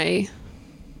my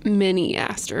mini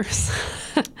asters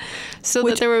so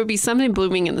that there would be something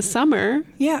blooming in the summer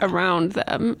around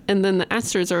them, and then the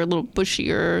asters are a little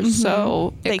bushier,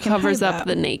 so it covers up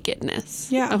the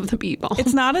nakedness of the bee balm.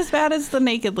 It's not as bad as the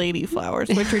naked lady flowers,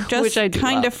 which are just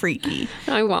kind of freaky.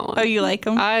 I want one. Oh, you like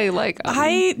them? I like them.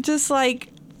 I just like,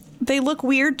 they look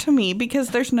weird to me because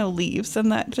there's no leaves,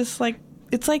 and that just like,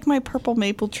 it's like my purple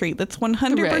maple tree that's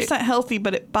 100% healthy,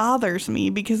 but it bothers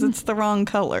me because it's the wrong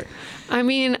color. I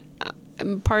mean,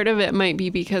 part of it might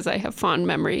be because I have fond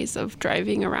memories of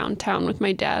driving around town with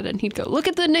my dad, and he'd go, "Look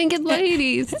at the naked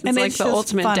ladies." It's like the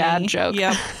ultimate dad joke.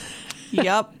 Yep.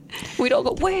 Yep. We'd all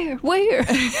go, where? I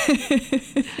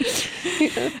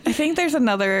think there's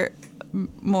another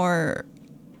more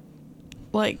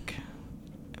like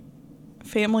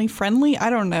family friendly. I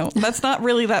don't know. That's not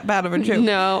really that bad of a joke.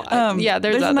 No.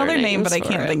 There's another name, but I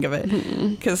can't think of it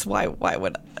because why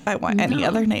would I want any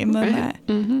other name than that?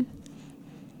 Mm-hmm.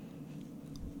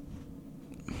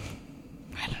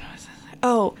 I don't know.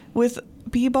 Oh, with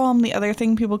bee balm, the other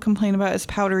thing people complain about is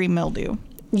powdery mildew.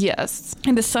 Yes.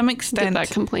 And to some extent, get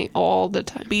that complaint all the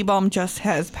time. Bee balm just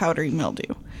has powdery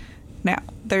mildew. Now,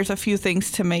 there's a few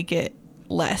things to make it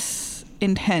less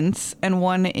intense, and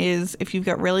one is if you've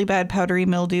got really bad powdery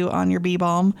mildew on your bee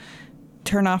balm,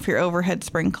 turn off your overhead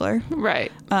sprinkler.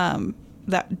 Right.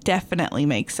 That definitely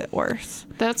makes it worse.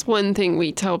 That's one thing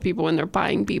we tell people when they're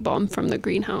buying bee balm from the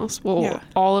greenhouse. Well,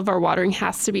 all of our watering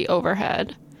has to be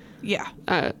overhead. Yeah.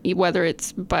 Whether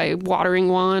it's by watering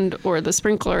wand or the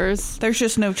sprinklers. There's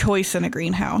just no choice in a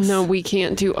greenhouse. No, we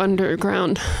can't do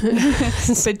underground.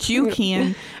 But you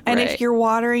can. And if you're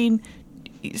watering,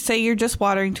 say you're just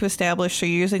watering to establish, so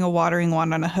you're using a watering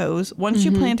wand on a hose. Once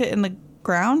you plant it in the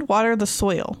ground, water the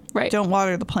soil. Right. Don't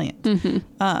water the plant.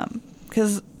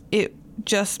 Because it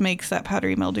just makes that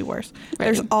powdery mildew worse. Right.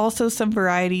 There's also some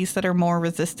varieties that are more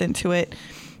resistant to it.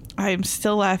 I'm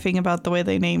still laughing about the way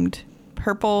they named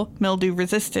purple mildew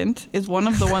resistant is one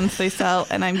of the ones they sell,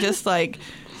 and I'm just like,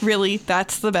 really,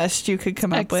 that's the best you could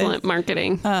come up with. Excellent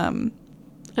marketing.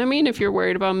 I mean, if you're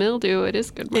worried about mildew, it is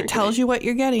good marketing. It tells you what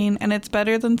you're getting, and it's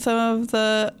better than some of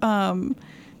the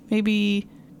maybe,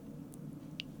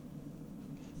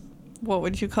 what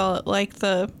would you call it, like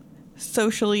the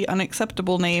socially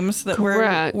unacceptable names that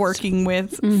we're working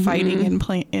with fighting in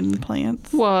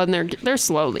plants. Well, and they're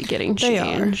slowly getting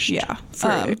changed. They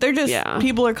are, they're just,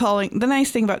 people are calling, the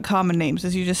nice thing about common names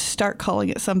is you just start calling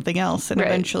it something else, and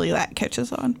eventually that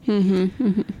catches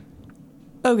on.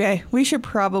 Okay, we should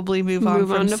probably move on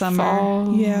from to summer.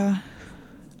 Fall. Yeah.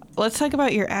 Let's talk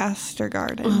about your aster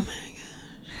garden. Oh my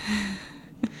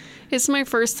gosh. It's my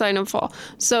first sign of fall.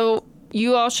 So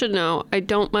you all should know I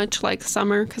don't much like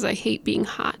summer because I hate being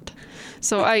hot.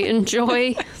 So I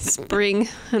enjoy spring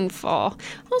and fall.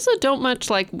 Also don't much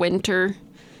like winter.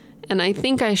 And I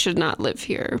think I should not live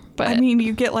here. But I mean,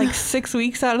 you get like 6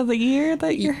 weeks out of the year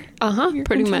that you're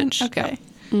pretty much. Okay.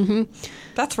 Yeah.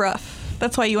 That's rough.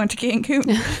 That's why you went to Cancun.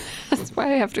 That's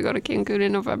why I have to go to Cancun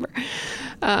in November.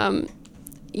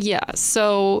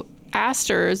 So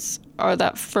asters are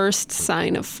that first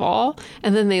sign of fall,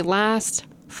 and then they last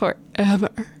forever.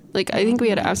 Like, I think we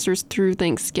had asters through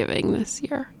Thanksgiving this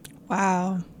year.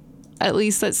 Wow. At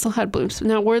least that still had blooms.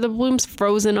 Now, were the blooms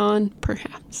frozen on?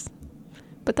 Perhaps.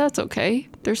 But that's okay.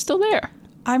 They're still there.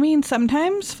 I mean,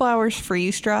 sometimes flowers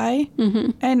freeze dry,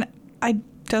 and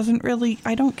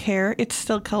I don't care. It's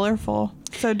still colorful.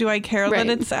 So do I care that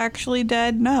it's actually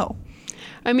dead? No.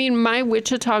 I mean, my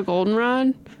Wichita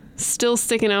goldenrod still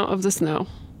sticking out of the snow.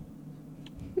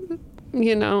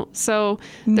 You know, so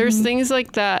there's things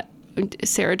like that.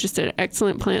 Sarah just did an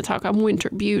excellent plant talk on winter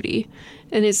beauty.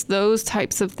 And it's those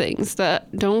types of things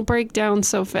that don't break down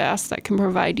so fast that can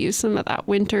provide you some of that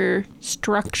winter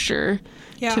structure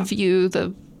to view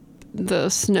the the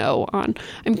snow on.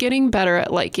 I'm getting better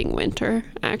at liking winter,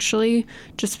 actually,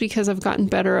 just because I've gotten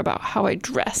better about how I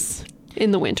dress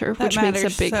in the winter, That which makes a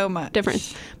matters big so much.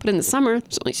 difference. But in the summer,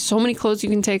 there's only so many clothes you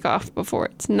can take off before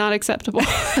it's not acceptable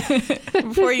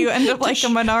Before you end up like a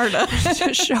Monarda.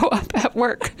 to show up at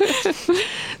work.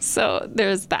 So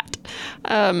there's that.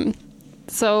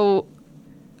 So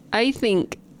I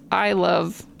think I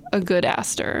love a good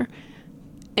aster.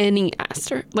 Any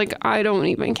aster. Like, I don't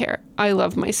even care. I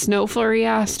love my Snow Flurry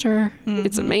aster.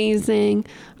 It's amazing.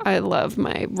 I love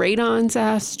my Radon's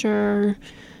aster.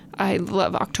 I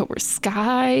love October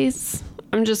Skies.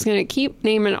 I'm just going to keep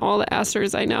naming all the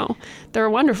asters I know. They're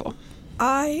wonderful.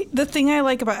 The thing I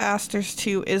like about asters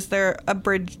too is they're a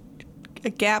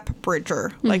gap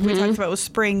bridger. Like we talked about with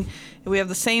spring, we have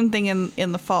the same thing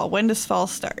in the fall. When does fall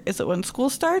start? Is it when school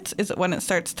starts? Is it when it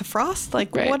starts to frost?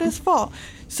 Like, Right. What is fall?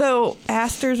 So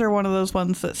asters are one of those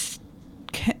ones that,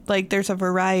 like, there's a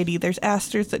variety. There's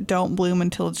asters that don't bloom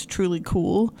until it's truly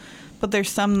cool, but there's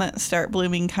some that start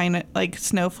blooming kind of like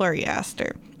Snow Flurry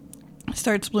aster.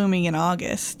 Starts blooming in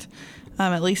August.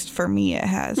 At least for me it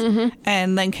has.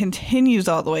 And then continues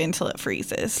all the way until it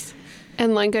freezes.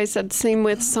 And like I said, same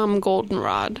with some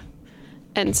goldenrod.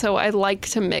 And so I like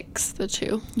to mix the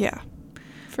two, Yeah.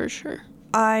 for sure.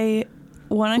 I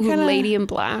want to kind of... Lady in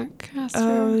Black aster.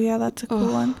 Oh, yeah, that's a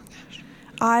cool one.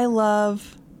 I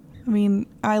love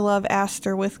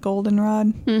aster with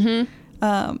goldenrod.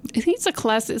 I think it's a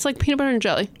classic. It's like peanut butter and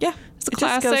jelly. Yeah. It's a It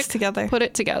classic. just goes together. Put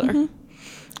it together.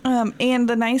 And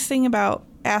the nice thing about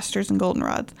asters and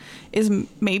goldenrods is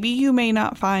maybe you may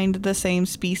not find the same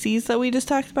species that we just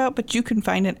talked about, but you can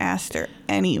find an aster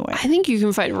anywhere. I think you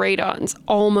can find radons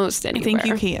almost I anywhere. think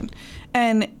you can.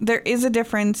 And there is a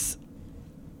difference.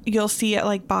 You'll see at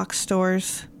like box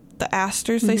stores, the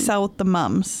asters they sell with the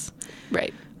mums.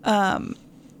 Right. I've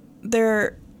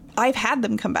had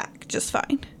them come back just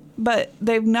fine, but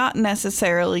they've not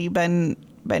necessarily been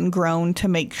grown to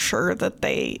make sure that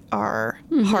they are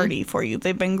hardy for you.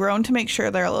 They've been grown to make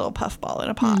sure they're a little puffball in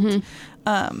a pot.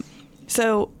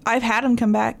 So I've had them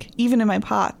come back even in my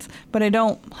pots, but I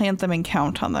don't plant them and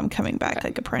count on them coming back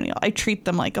like a perennial. I treat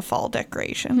them like a fall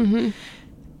decoration.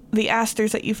 The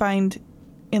asters that you find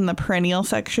in the perennial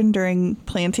section during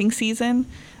planting season,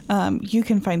 you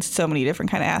can find so many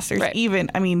different kind of asters. Right. Even,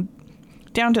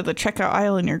 down to the checkout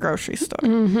aisle in your grocery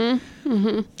store.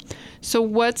 So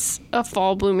what's a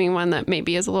fall blooming one that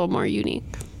maybe is a little more unique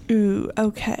Ooh,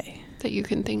 okay. that you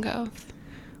can think of?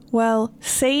 Well,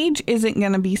 sage isn't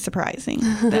going to be surprising.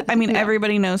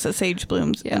 Everybody knows that sage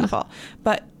blooms in Yeah. the fall.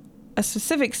 But a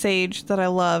specific sage that I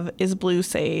love is blue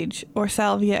sage or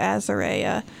Salvia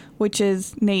azarea, which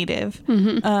is native.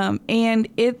 And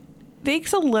it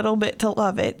takes a little bit to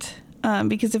love it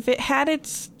because if it had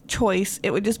its choice, it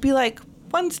would just be like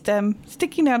one stem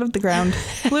sticking out of the ground,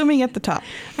 blooming at the top.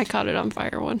 I caught it on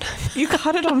fire one time. You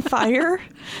caught it on fire?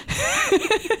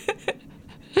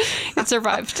 It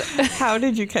survived. How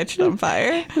did you catch it on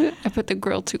fire? I put the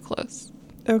grill too close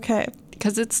Okay.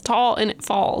 because it's tall and it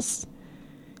falls.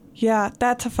 Yeah,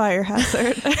 that's a fire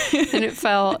hazard. And it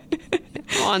fell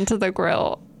onto the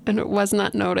grill and it was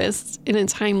not noticed in a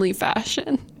timely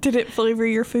fashion. Did it flavor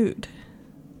your food?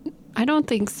 I don't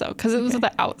think so because it was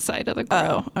the outside of the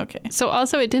grill. Oh, okay. So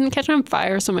also it didn't catch on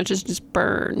fire so much as just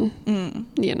burn.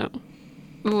 You know,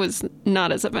 it was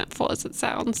not as eventful as it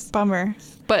sounds. Bummer.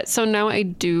 But so now I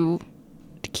do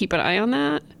keep an eye on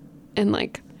that and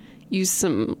like use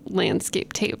some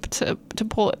landscape tape to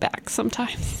pull it back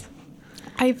sometimes.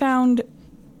 I found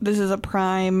this is a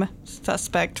prime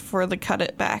suspect for the cut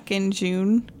it back in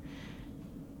June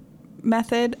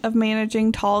method of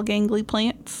managing tall gangly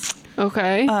plants.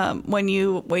 Okay. When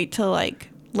you wait till like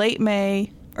late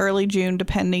May, early June,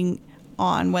 depending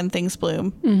on when things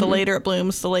bloom. The later it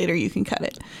blooms, the later you can cut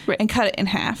it. Right. And cut it in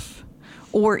half.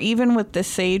 Or even with this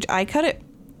sage, I cut it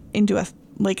into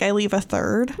I leave a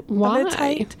third Why? of its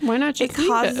height. Why not just It leave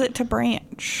causes it? it to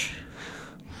branch.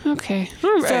 Okay.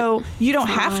 All right. So you don't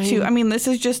have to. Fine. This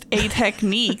is just a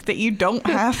technique that you don't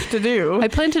have to do. I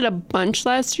planted a bunch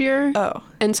last year. Oh.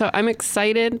 And so I'm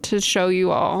excited to show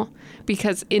you all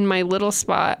because in my little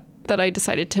spot that I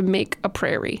decided to make a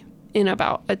prairie in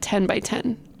about a 10 by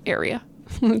 10 area.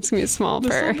 It's going to be a small This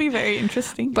will prairie. be very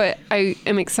interesting. But I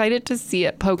am excited to see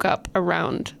it poke up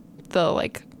around the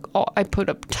I put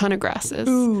a ton of grasses.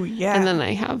 Ooh, yeah. And then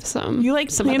I have some. You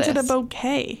some of planted a this.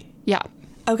 bouquet. Yeah.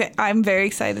 Okay, I'm very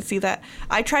excited to see that.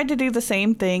 I tried to do the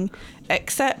same thing,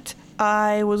 except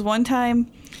I was one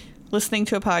time listening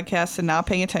to a podcast and not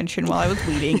paying attention while I was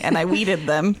weeding, and I weeded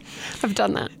them. I've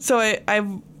done that. So I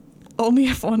only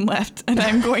have one left, and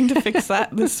I'm going to fix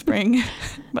that this spring.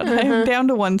 But I'm down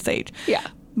to one sage. Yeah.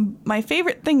 my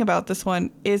favorite thing about this one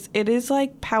is it is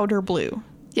like powder blue.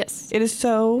 Yes. It is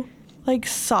so like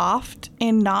soft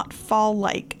and not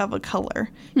fall-like of a color.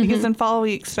 Because in fall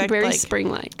we expect Very like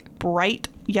spring-like. bright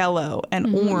yellow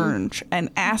and orange and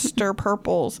aster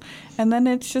purples, and then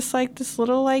it's just like this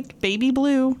little like baby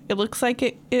blue. It looks like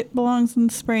it belongs in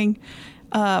spring.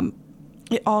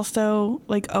 It also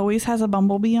like always has a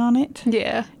bumblebee on it.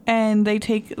 Yeah. And they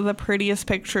take the prettiest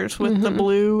pictures with the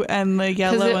blue and the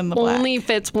yellow and the black. It only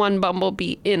fits one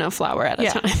bumblebee in a flower at a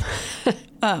time.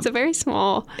 It's a very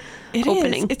small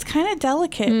opening. It's kind of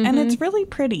delicate and it's really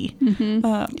pretty.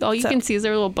 All you can see is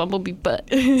their little bumblebee butt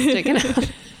sticking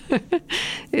out.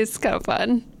 It's kind of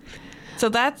fun. So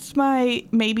that's my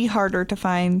maybe harder to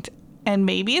find, and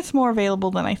maybe it's more available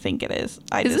than I think it is.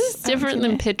 Is this different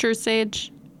than pitcher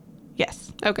sage?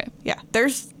 Yes. Okay. Yeah.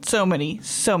 There's so many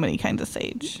kinds of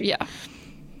sage. Yeah.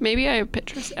 Maybe I have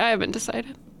pitchers. I haven't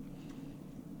decided.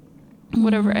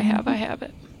 Whatever I have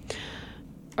it.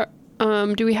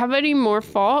 Do we have any more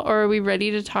fall, or are we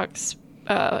ready to talk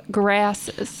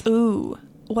grasses? Ooh.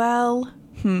 Well,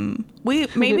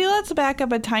 let's back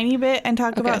up a tiny bit and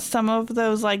talk about some of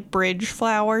those like bridge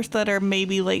flowers that are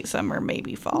maybe late summer,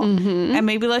 maybe fall. And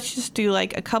maybe let's just do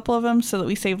like a couple of them so that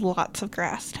we save lots of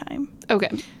grass time. Okay.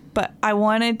 But I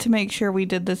wanted to make sure we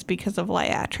did this because of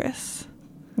Liatris.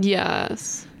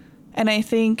 Yes. And I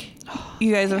think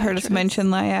you guys have heard us mention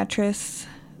Liatris.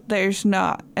 There's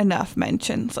not enough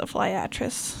mentions of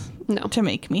Liatris to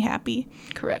make me happy.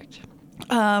 Correct.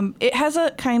 It has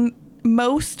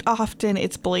most often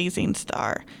it's blazing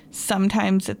star.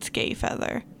 Sometimes it's gay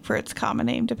feather for its common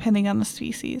name, depending on the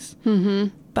species.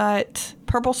 But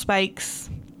purple spikes,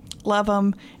 love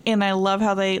them. And I love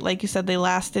how they, like you said, they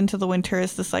last into the winter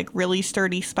as this like really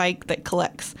sturdy spike that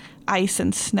collects ice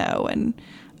and snow and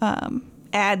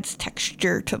adds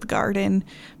texture to the garden.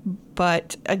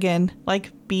 But again,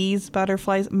 like bees,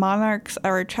 butterflies, monarchs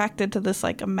are attracted to this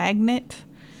like a magnet.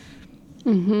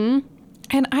 And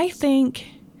I think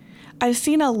I've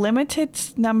seen a limited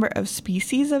number of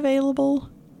species available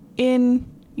in,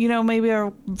 maybe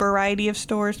a variety of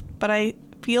stores, but I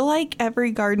feel like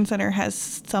every garden center has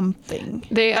something.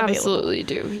 They available. Absolutely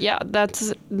do. Yeah,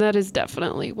 that is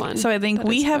definitely one. So I think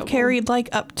we have carried like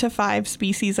up to 5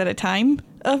 species at a time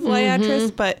of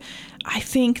Liatris, but I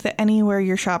think that anywhere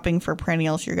you're shopping for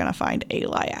perennials, you're going to find a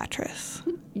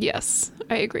Liatris. Yes,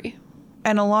 I agree.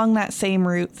 And along that same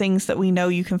route, things that we know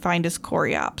you can find is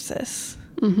Coreopsis.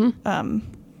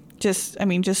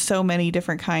 Just so many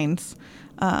different kinds,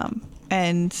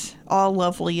 and all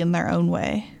lovely in their own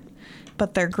way.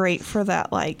 But they're great for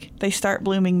that, like, they start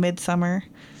blooming midsummer,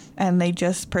 and they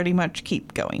just pretty much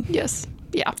keep going. Yes.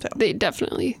 Yeah, so. They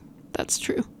definitely, that's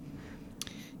true.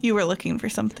 You were looking for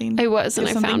something. I was, and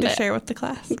I found it. Something to share with the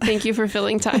class. Thank you for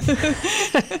filling time.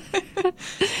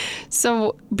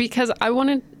 So, because I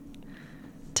wanted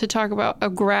to talk about a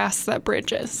grass that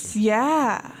bridges.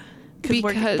 Yeah.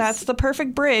 Because that's the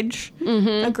perfect bridge.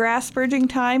 A grass bridging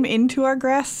time into our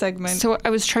grass segment. So I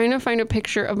was trying to find a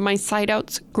picture of my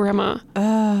side-outs grandma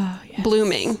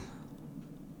blooming.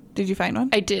 Did you find one?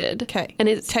 I did. Okay. And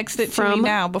it's text it to me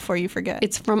now before you forget.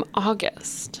 It's from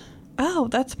August. Oh,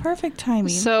 that's perfect timing.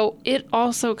 So it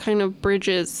also kind of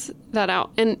bridges that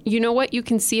out. And you know what you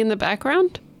can see in the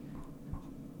background?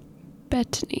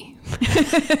 Bethany.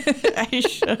 I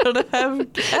should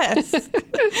have guessed.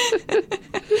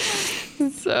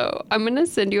 So I'm going to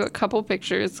send you a couple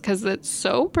pictures because it's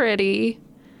so pretty.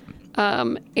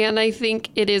 And I think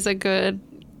it is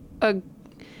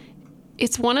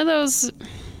it's one of those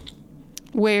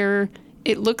where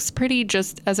it looks pretty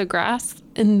just as a grass.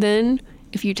 And then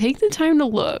if you take the time to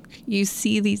look, you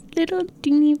see these little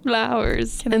teeny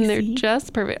flowers. And they're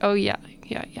just perfect. Oh, yeah.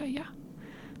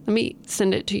 Let me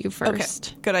send it to you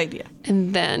first. Okay, good idea.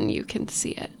 And then you can see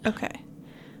it. Okay.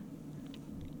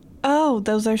 Oh,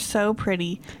 those are so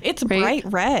pretty. It's bright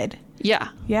red. Yeah.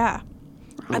 Yeah.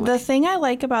 The thing I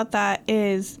like about that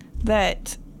is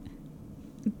that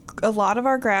a lot of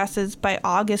our grasses, by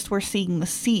August, we're seeing the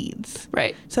seeds.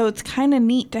 Right. So it's kind of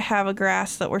neat to have a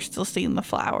grass that we're still seeing the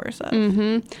flowers of.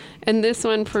 And this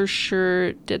one for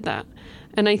sure did that.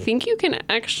 And I think you can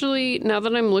actually, now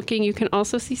that I'm looking, you can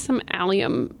also see some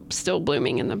allium still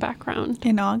blooming in the background.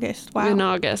 In August. Wow. In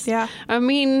August. Yeah. I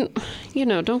mean,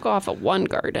 don't go off of one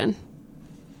garden.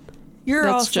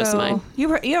 That's just mine. You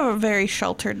have a very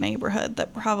sheltered neighborhood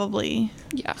that probably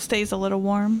stays a little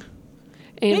warm.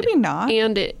 And, maybe not.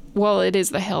 And it is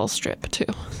the hill strip too.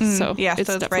 So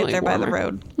it's right there by the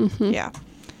road. Yeah.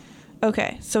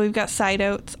 Okay, so we've got side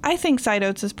oats. I think side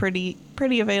oats is pretty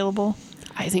available.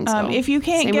 I think so. If you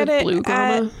can't Same get with it blue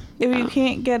grama. If you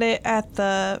can't get it at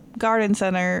the garden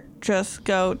center, just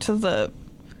go to the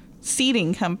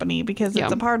seeding company because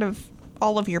it's a part of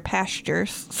all of your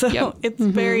pastures. So it's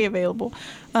very available.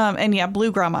 And yeah,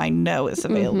 Blue Grama I know is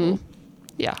available.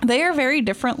 Yeah. They are very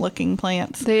different looking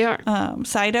plants. They are.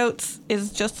 Side oats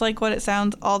is just like what it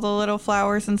sounds. All the little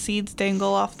flowers and seeds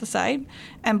dangle off the side.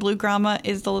 And Blue Grama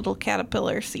is the little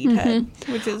caterpillar seed head,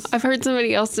 which is... I've heard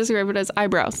somebody else describe it as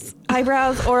eyebrows.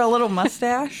 Eyebrows or a little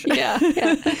mustache. Yeah.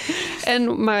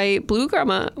 And my Blue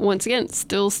Grama, once again,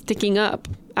 still sticking up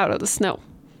out of the snow.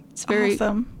 It's very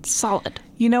solid.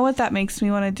 You know what that makes me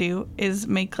want to do is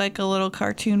make like a little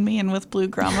cartoon man with Blue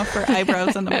Grama for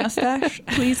eyebrows and a mustache.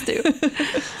 Please do.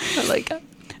 I like it.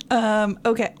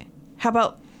 Okay. How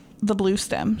about the blue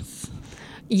stems?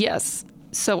 Yes.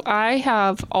 So I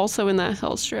have also in that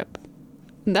hell strip.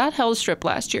 That hell strip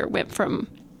last year went from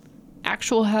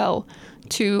actual hell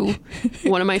to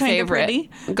one of my favorite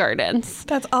gardens.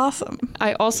 That's awesome.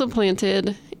 I also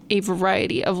planted a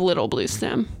variety of little blue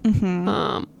stem.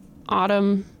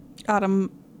 Autumn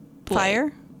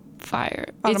fire.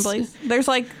 Autumn blaze. There's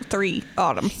like 3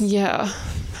 autumns. Yeah.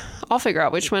 I'll figure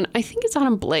out which one. I think it's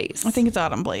Autumn Blaze. I think it's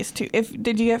Autumn Blaze too.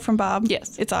 Did you get it from Bob?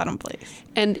 Yes. It's Autumn Blaze.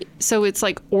 And so it's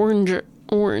like orange.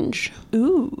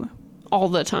 Ooh. All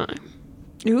the time.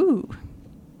 Ooh.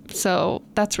 So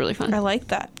that's really fun. I like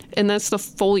that. And that's the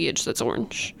foliage that's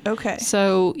orange. Okay.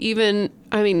 So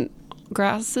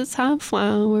grasses have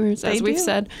flowers, as we've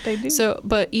said. They do. So,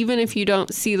 but even if you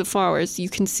don't see the flowers, you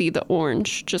can see the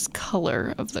orange just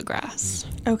color of the grass.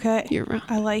 Okay. Year round.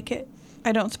 I like it.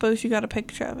 I don't suppose you got a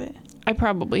picture of it. I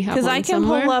probably have one because I can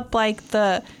somewhere. pull up like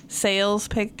the sales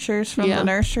pictures from the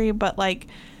nursery, but like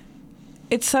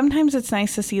sometimes it's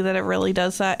nice to see that it really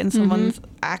does that in someone's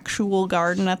actual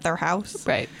garden at their house.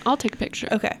 Right. I'll take a picture.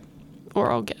 Okay. Or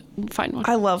I'll find one.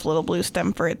 I love little blue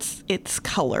stem for its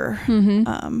color.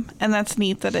 And that's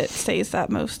neat that it stays that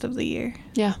most of the year.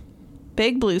 Yeah.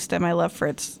 Big blue stem I love for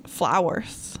its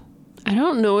flowers. I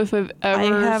don't know if I've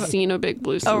ever seen a big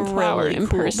blue stem flower in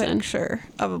person. Picture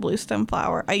of a blue stem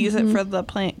flower. I use it for the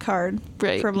plant card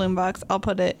for Bloombox. I'll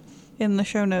put it in the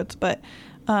show notes. But,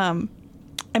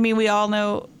 we all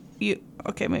know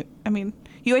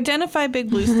you identify big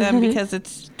blue stem because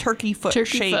it's turkey foot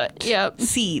shaped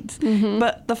seeds.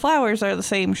 But the flowers are the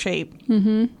same shape.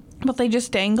 But they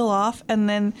just dangle off, and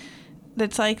then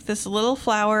it's like this little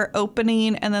flower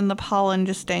opening, and then the pollen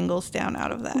just dangles down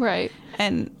out of that. Right.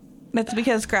 And that's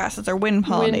because grasses are wind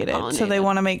pollinated. So they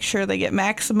want to make sure they get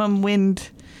maximum wind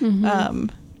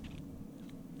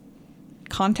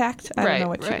contact. I don't know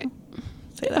what you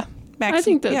say that. I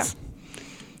think that's...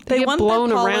 They want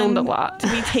blown around a lot to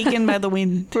be taken by the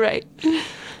wind. Right.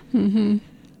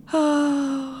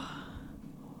 Oh.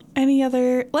 Any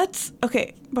other...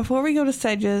 before we go to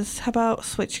sedges, how about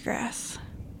switchgrass?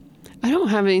 I don't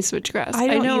have any switchgrass.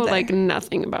 I know like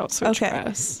nothing about switchgrass.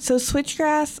 Okay. So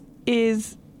switchgrass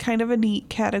is kind of a neat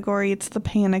category. It's the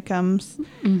panicums.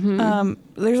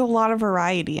 There's a lot of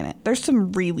variety in it. There's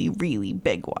some really, really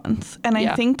big ones. And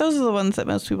I think those are the ones that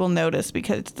most people notice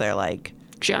because they're like...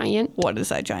 giant. What is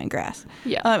that giant grass?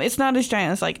 Yeah. It's not as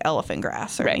giant as like elephant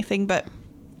grass or anything, but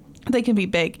they can be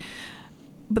big.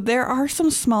 But there are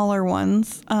some smaller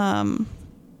ones,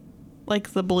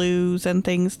 like the blues and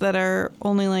things that are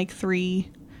only like 3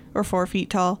 or 4 feet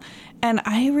tall. And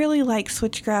I really like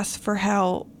switchgrass for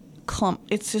how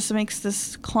it just makes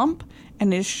this clump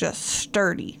and it's just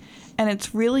sturdy. And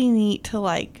it's really neat to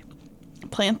like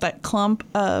plant that clump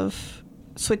of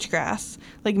switchgrass,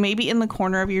 like maybe in the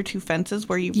corner of your 2 fences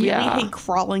where you really hate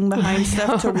crawling behind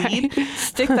stuff to weed.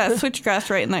 Stick that switchgrass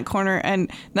right in that corner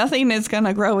and nothing is going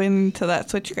to grow into that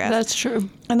switchgrass. That's true.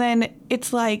 And then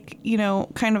it's like,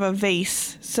 kind of a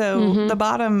vase. So the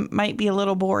bottom might be a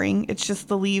little boring. It's just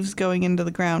the leaves going into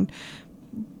the ground.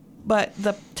 But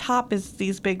the top is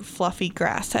these big fluffy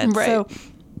grass heads. Right. So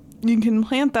you can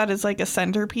plant that as like a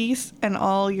centerpiece and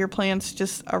all your plants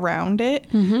just around it.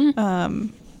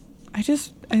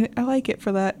 I like it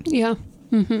for that. Yeah.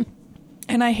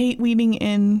 And I hate weeding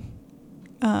in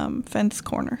fence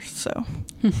corners, so.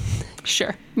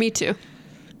 Sure. Me too.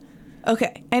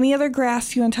 Okay. Any other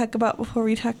grass you want to talk about before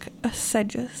we talk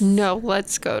sedges? No,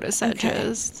 let's go to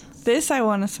sedges. Okay. This I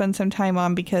want to spend some time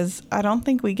on because I don't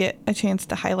think we get a chance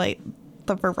to highlight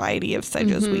the variety of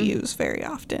sedges we use very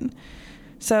often.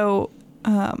 So,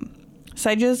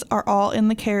 sedges are all in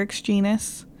the Carex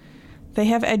genus. They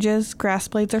have edges. Grass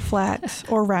blades are flat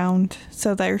or round,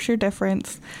 so there's your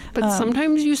difference. But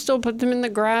sometimes you still put them in the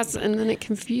grass, and then it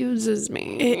confuses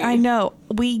me. I know.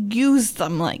 We use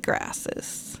them like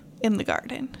grasses in the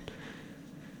garden.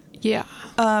 Yeah.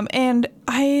 And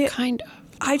I... Kind of.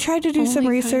 I tried to do some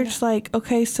research, like,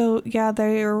 okay, so yeah,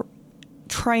 they're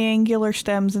triangular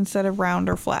stems instead of round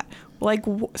or flat. Like,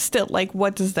 still, like,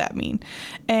 what does that mean?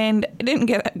 And I didn't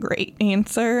get a great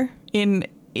answer in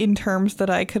terms that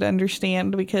I could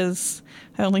understand because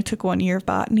I only took 1 year of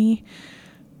botany.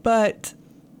 But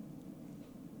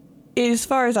as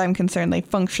far as I'm concerned, they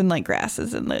function like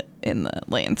grasses in the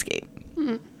landscape.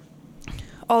 Mm.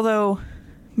 Although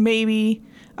maybe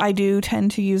I do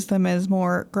tend to use them as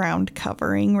more ground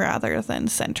covering rather than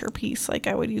centerpiece, like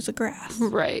I would use a grass.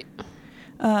 Right.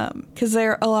 Because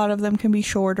a lot of them can be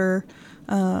shorter.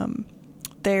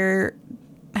 They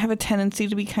have a tendency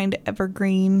to be kind of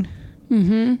evergreen.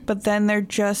 Mm-hmm. But then they're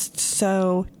just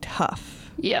so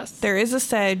tough. Yes. There is a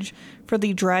sedge for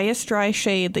the driest dry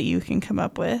shade that you can come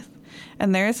up with.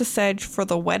 And there is a sedge for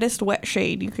the wettest wet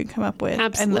shade you can come up with.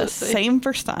 Absolutely. And the same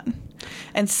for sun.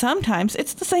 And sometimes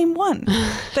it's the same one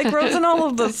that grows in all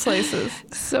of those places.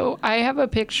 So I have a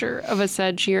picture of a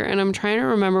sedge here, and I'm trying to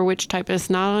remember which type. It's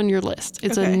not on your list.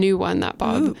 It's a new one that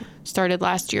Bob started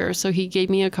last year, so he gave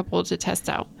me a couple to test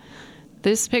out.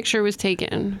 This picture was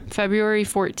taken February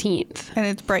 14th. And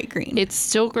it's bright green. It's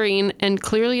still green, and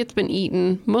clearly it's been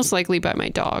eaten, most likely by my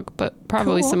dog, but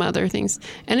probably some other things.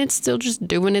 And it's still just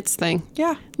doing its thing.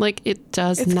 Yeah. Like, it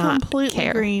does not completely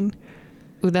care. Green.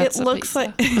 Ooh, that's it looks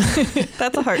like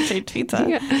that's a heart-shaped pizza.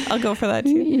 Yeah. I'll go for that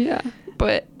too. Yeah,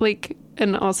 but like,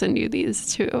 and I'll send you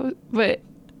these too. But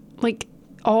like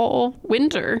all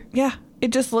winter. Yeah,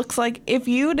 it just looks like if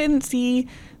you didn't see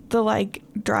the like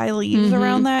dry leaves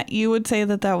around that, you would say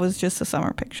that was just a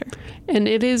summer picture. And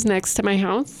it is next to my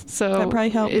house, so that probably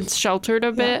helps. It's sheltered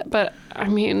a bit, but I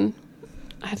mean,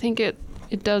 I think it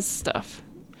does stuff.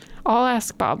 I'll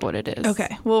ask Bob what it is.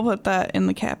 Okay, we'll put that in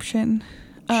the caption.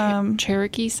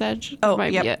 Cherokee sedge.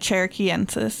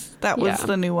 Cherokeensis. That was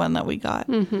the new one that we got.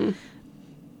 Mm-hmm.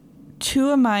 Two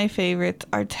of my favorites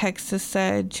are Texas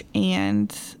sedge and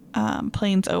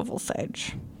Plains oval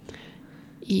sedge.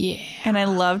 Yeah. And I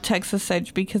love Texas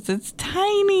sedge because it's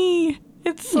tiny.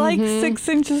 It's like 6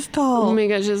 inches tall. Oh my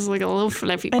gosh, it's like a little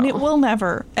fluffy ball. And it will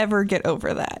never, ever get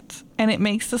over that. And it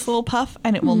makes this little puff,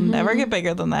 and it will never get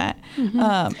bigger than that.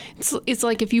 Mm-hmm. It's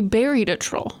like if you buried a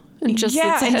troll. And just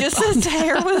its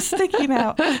hair was sticking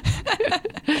out.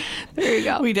 There you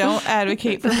go. We don't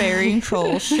advocate for burying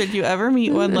trolls. Should you ever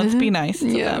meet one, let's be nice to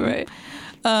them. Yeah, right.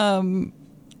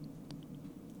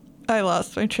 I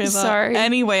lost my train of thought. Sorry.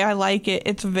 Anyway, I like it.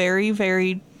 It's very,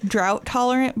 very drought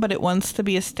tolerant, but it wants to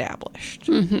be established.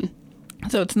 Mm-hmm.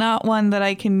 So it's not one that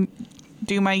I can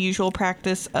do my usual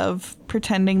practice of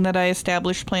pretending that I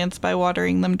establish plants by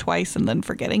watering them twice and then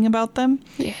forgetting about them.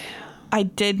 Yeah. I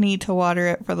did need to water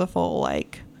it for the full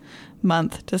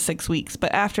month to 6 weeks,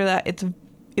 but after that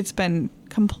it's been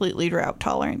completely drought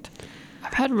tolerant.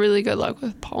 I've had really good luck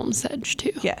with palm sedge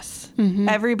too. Yes. Mm-hmm.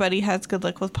 Everybody has good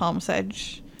luck with palm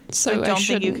sedge. So I don't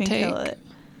think you can kill it.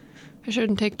 I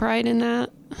shouldn't take pride in that.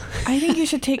 I think you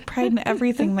should take pride in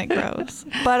everything that grows.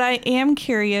 But I am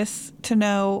curious to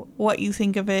know what you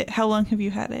think of it. How long have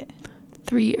you had it?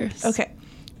 3 years. Okay.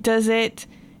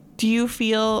 Do you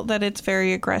feel that it's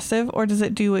very aggressive, or does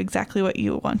it do exactly what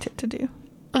you want it to do?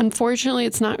 Unfortunately,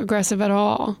 it's not aggressive at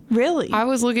all. Really? I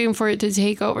was looking for it to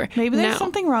take over. Maybe there's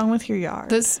something wrong with your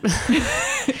yard.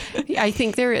 I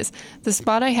think there is. The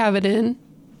spot I have it in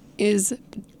is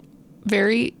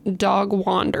very dog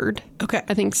wandered. Okay.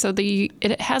 I think so.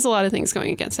 It has a lot of things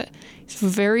going against it. It's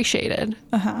very shaded.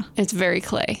 Uh-huh. It's very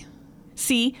clay.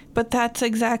 See, but that's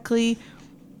exactly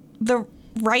the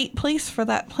right place for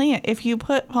that plant. If you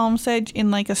put palm sedge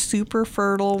in a super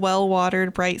fertile,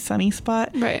 well-watered, bright, sunny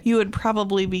spot, right, you would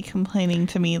probably be complaining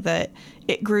to me that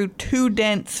it grew too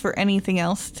dense for anything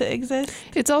else to exist.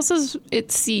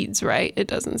 It's seeds, right? It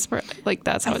doesn't spread.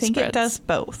 That's how it spreads. I think it does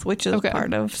both, which is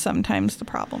part of sometimes the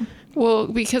problem. Well,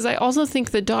 because I also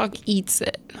think the dog eats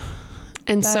it.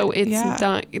 And so it's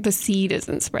not, the seed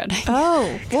isn't spreading.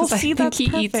 Oh, well, see, that's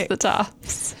perfect. He eats the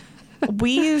tops.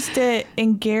 We used it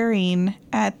in Garing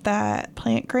at that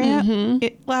plant grant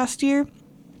last year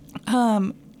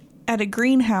at a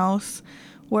greenhouse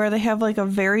where they have a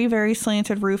very, very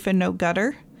slanted roof and no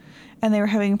gutter. And they were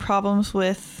having problems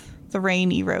with the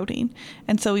rain eroding.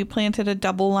 And so we planted a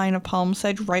double line of palm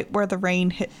sedge right where the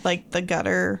rain hit the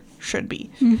gutter should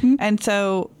be. Mm-hmm. And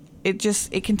so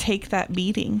it can take that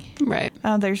beating. Right.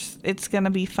 It's going to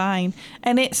be fine.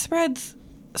 And it spreads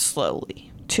slowly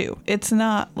too. It's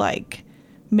not like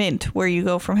mint where you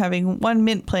go from having one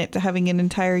mint plant to having an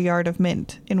entire yard of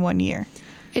mint in 1 year.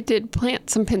 I did plant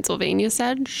some Pennsylvania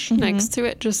sedge next to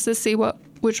it just to see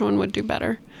which one would do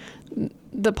better.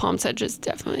 the palm sedge is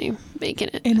definitely making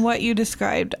it. In what you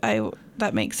described,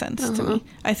 that makes sense to me.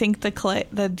 I think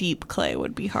the deep clay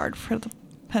would be hard for the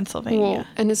Pennsylvania. Well,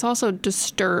 and it's also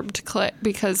disturbed clay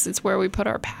because it's where we put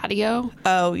our patio.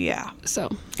 Oh, yeah. So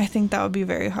I think that would be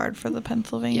very hard for the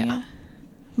Pennsylvania. Yeah.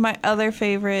 My other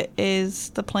favorite is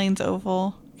the Plains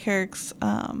Oval, Carrick's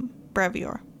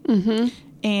Brevier. Mm-hmm.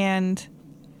 And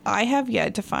I have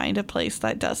yet to find a place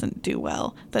that doesn't do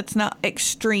well. That's not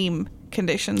extreme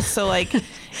conditions. So, like,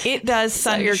 it does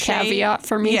sun to your shade. caveat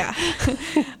for me? Yeah.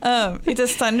 It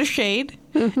does sun to shade,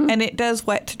 and it does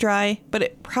wet to dry, but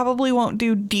it probably won't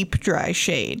do deep dry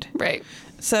shade. Right.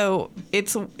 So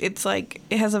it's like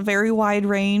it has a very wide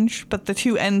range, but the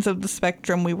two ends of the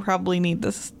spectrum, we probably need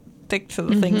to stick to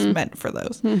the things meant for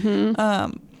those.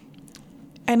 And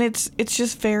it's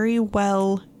just very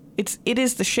well. It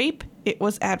is the shape it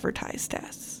was advertised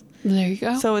as. There you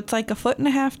go. So it's like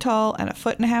 1.5 feet tall and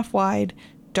 1.5 feet wide,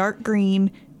 dark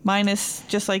green, minus,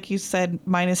 just like you said,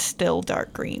 minus still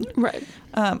dark green. Right.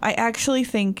 I actually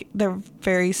think they're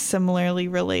very similarly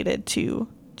related to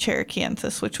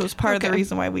Cherokeensis, which was part of the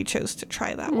reason why we chose to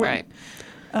try that one. Right.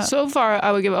 So far,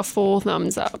 I would give a full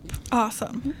thumbs up.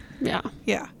 Awesome. Yeah.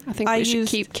 Yeah. I think we should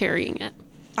keep carrying it.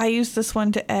 I used this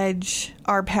one to edge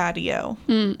our patio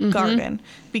garden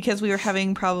because we were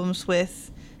having problems with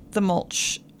the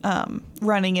mulch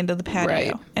running into the patio.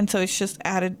 Right. And so it's just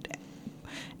acted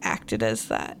as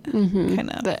that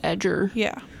kind of. The edger.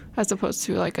 Yeah. As opposed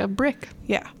to like a brick.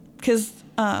 Yeah. Because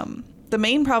the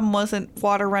main problem wasn't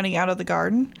water running out of the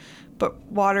garden, but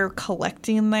water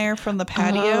collecting there from the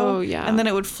patio. Oh, yeah. And then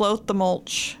it would float the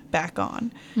mulch back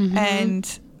on.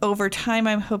 And over time,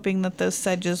 I'm hoping that those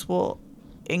sedges will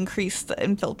increase the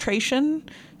infiltration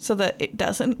so that it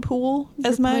doesn't pool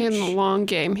as much. Playing the long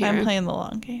game here. I'm playing the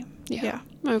long game. Yeah.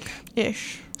 Okay.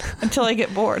 Ish. Until I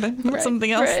get bored and put something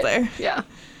else there. Yeah.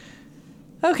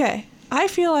 Okay. I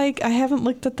feel like I haven't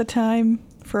looked at the time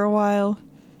for a while.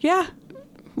 Yeah.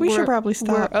 We should probably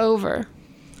stop. We're over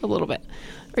a little bit.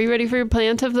 Are you ready for your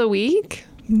plant of the week?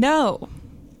 No.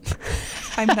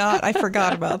 I'm not. I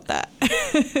forgot about that.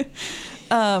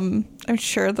 I'm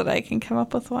sure that I can come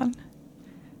up with one.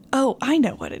 Oh, I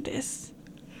know what it is.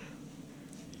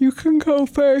 You can go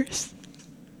first.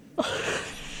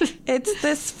 It's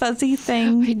this fuzzy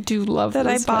thing I do love that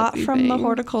I this bought fuzzy from the thing.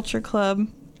 horticulture club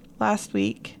last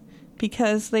week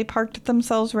because they parked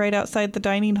themselves right outside the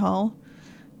dining hall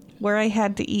where I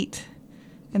had to eat.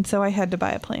 And so I had to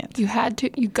buy a plant. You got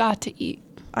to eat.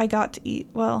 I got to eat.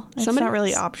 Well, it's not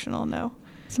really optional, no.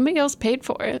 Somebody else paid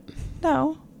for it.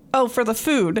 No. Oh, for the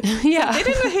food. Yeah. They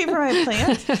didn't pay for my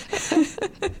plant.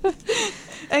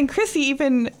 And Chrissy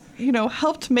even,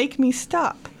 helped make me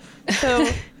stop. So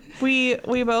we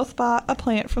both bought a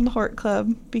plant from the Hort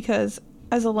Club because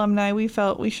as alumni, we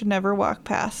felt we should never walk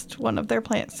past one of their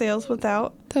plant sales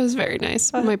without. That was very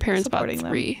nice. My parents bought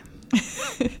 3.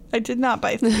 I did not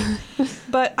buy 3.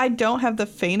 But I don't have the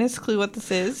faintest clue what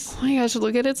this is. Oh my gosh,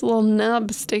 look at its little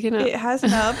nub sticking up. It has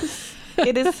nubs.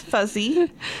 It is fuzzy.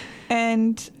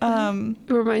 And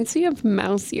it reminds me of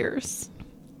mouse ears.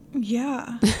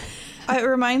 Yeah. It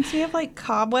reminds me of like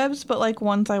cobwebs, but like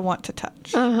ones I want to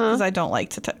touch. Because I don't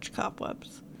like to touch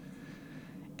cobwebs.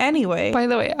 Anyway. By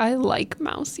the way, I like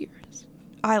mouse ears.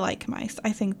 I like mice.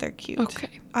 I think they're cute.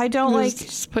 Okay. I don't like...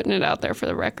 Just putting it out there for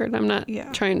the record. I'm not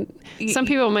trying... Some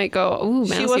people might go, ooh,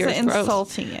 mouse ears, She wasn't gross.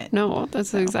 insulting it. No,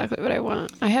 that's exactly what I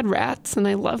want. I had rats, and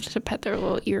I loved to pet their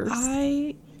little ears.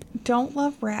 I don't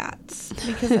love rats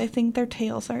because I think their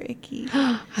tails are icky.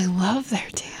 I love their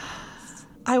tails.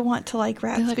 I want to like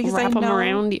rats They because wrap I know them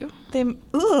around you. They...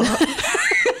 Ugh.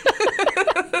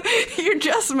 You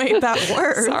just made that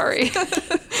worse. Sorry.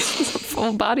 It's a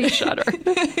full body shudder.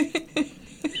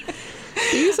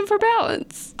 Use them for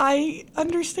balance. I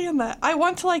understand that. I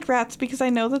want to like rats because I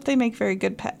know that they make very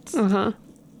good pets.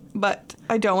 But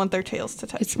I don't want their tails to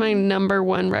touch. It's my number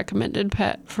 1 recommended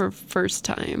pet for first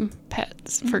time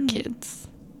pets for kids.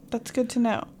 That's good to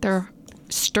know. They're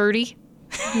sturdy.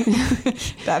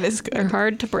 That is good. They're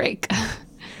hard to break.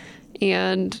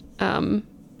 And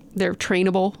they're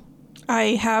trainable.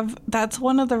 That's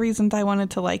one of the reasons I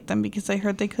wanted to like them because I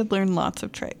heard they could learn lots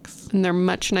of tricks. And they're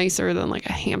much nicer than like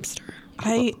a hamster.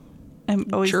 I am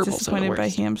always Gerbils disappointed by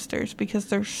hamsters because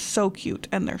they're so cute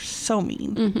and they're so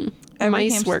mean. Every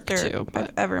Mice work too.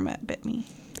 I've ever met bit me.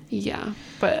 Yeah,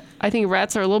 but I think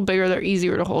rats are a little bigger. They're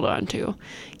easier to hold on to.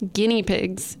 Guinea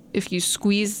pigs, if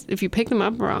you pick them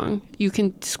up wrong, you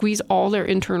can squeeze all their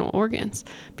internal organs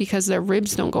because their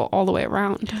ribs don't go all the way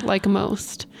around like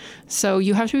most. So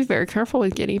you have to be very careful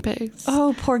with guinea pigs.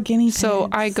 Oh, poor guinea pigs. So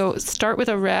I start with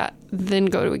a rat, then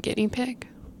go to a guinea pig.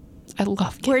 I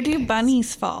love kitty Where do cakes.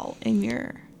 bunnies fall in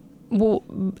your... Well,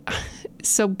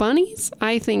 so bunnies,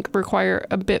 I think, require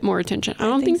a bit more attention. I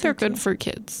don't think so they're good too. for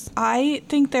kids. I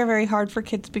think they're very hard for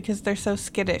kids because they're so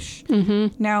skittish.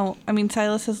 Mm-hmm. Now, I mean,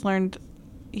 Silas has learned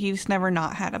he's never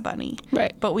not had a bunny.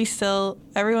 Right. But we still,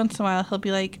 every once in a while, he'll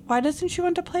be like, why doesn't she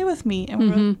want to play with me? And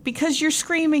we're like, because you're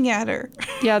screaming at her.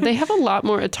 Yeah, they have a lot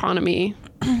more autonomy.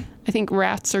 I think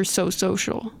rats are so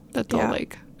social that they'll Yeah.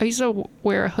 like... I used to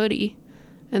wear a hoodie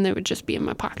and they would just be in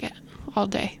my pocket all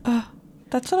day.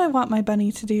 That's what I want my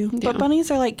bunny to do. Yeah. But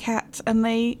bunnies are like cats, and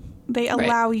they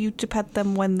allow you to pet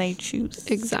them when they choose.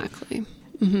 Exactly.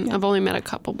 Mm-hmm. Yeah. I've only met a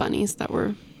couple bunnies that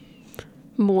were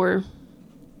more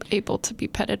able to be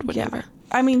petted whenever. Yeah.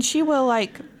 I mean, she will,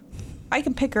 like, I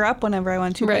can pick her up whenever I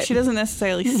want to, Right. but she doesn't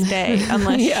necessarily stay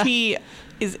unless Yeah. she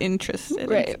is interested.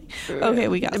 Right. Okay,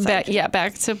 we got sidetracked.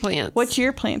 back to plants. What's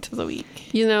your plant of the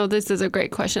week? You know, this is a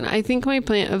great question. I think my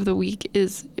plant of the week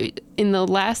is in the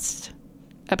last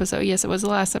episode. Yes, it was the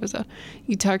last episode.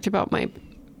 You talked about my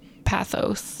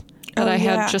pathos that I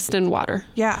yeah. had just in water.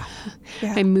 Yeah.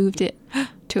 Yeah. I moved it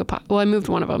to a pot. Well, I moved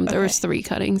one of them. There Okay. was 3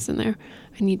 cuttings in there.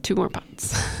 I need 2 more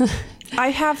pots. I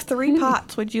have 3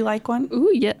 pots. Would you like one?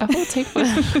 Ooh, yeah, I'll take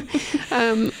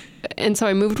one. And so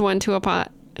I moved one to a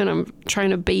pot, and I'm trying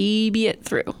to baby it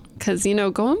through. Because, you know,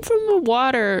 going from a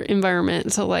water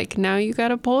environment to, like, now you got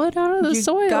to pull it out of the You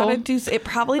soil. gotta do. It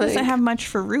probably doesn't Like- have much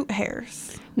for root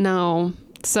hairs. No.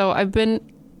 So I've been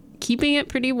keeping it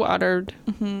pretty watered,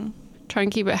 trying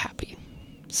to keep it happy.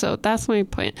 So that's my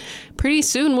plan. Pretty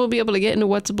soon we'll be able to get into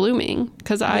what's blooming,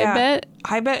 because Yeah.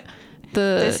 I bet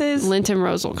This the is Lenten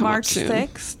Rose will come March up soon.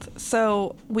 6th,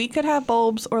 so we could have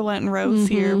bulbs or Lenten Rose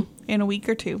here in a week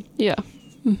or 2. Yeah.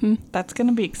 That's going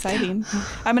to be exciting.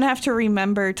 I'm going to have to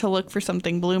remember to look for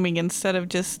something blooming instead of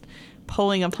just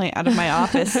pulling a plant out of my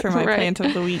office for my Right. plant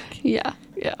of the week. Yeah.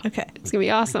 Yeah. Okay. It's going to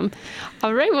be awesome.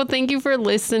 All right. Well, thank you for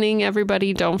listening,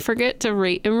 everybody. Don't forget to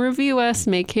rate and review us.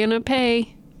 Make Hannah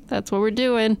pay. That's what we're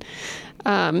doing.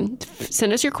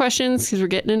 Send us your questions because we're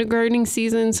getting into gardening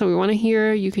season. So we want to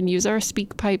hear. You can use our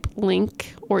SpeakPipe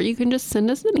link, or you can just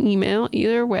send us an email.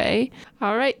 Either way.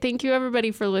 All right. Thank you, everybody,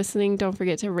 for listening. Don't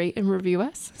forget to rate and review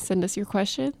us. Send us your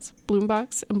questions.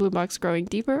 Bloombox and Bloombox Growing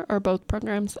Deeper are both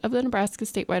programs of the Nebraska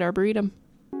Statewide Arboretum.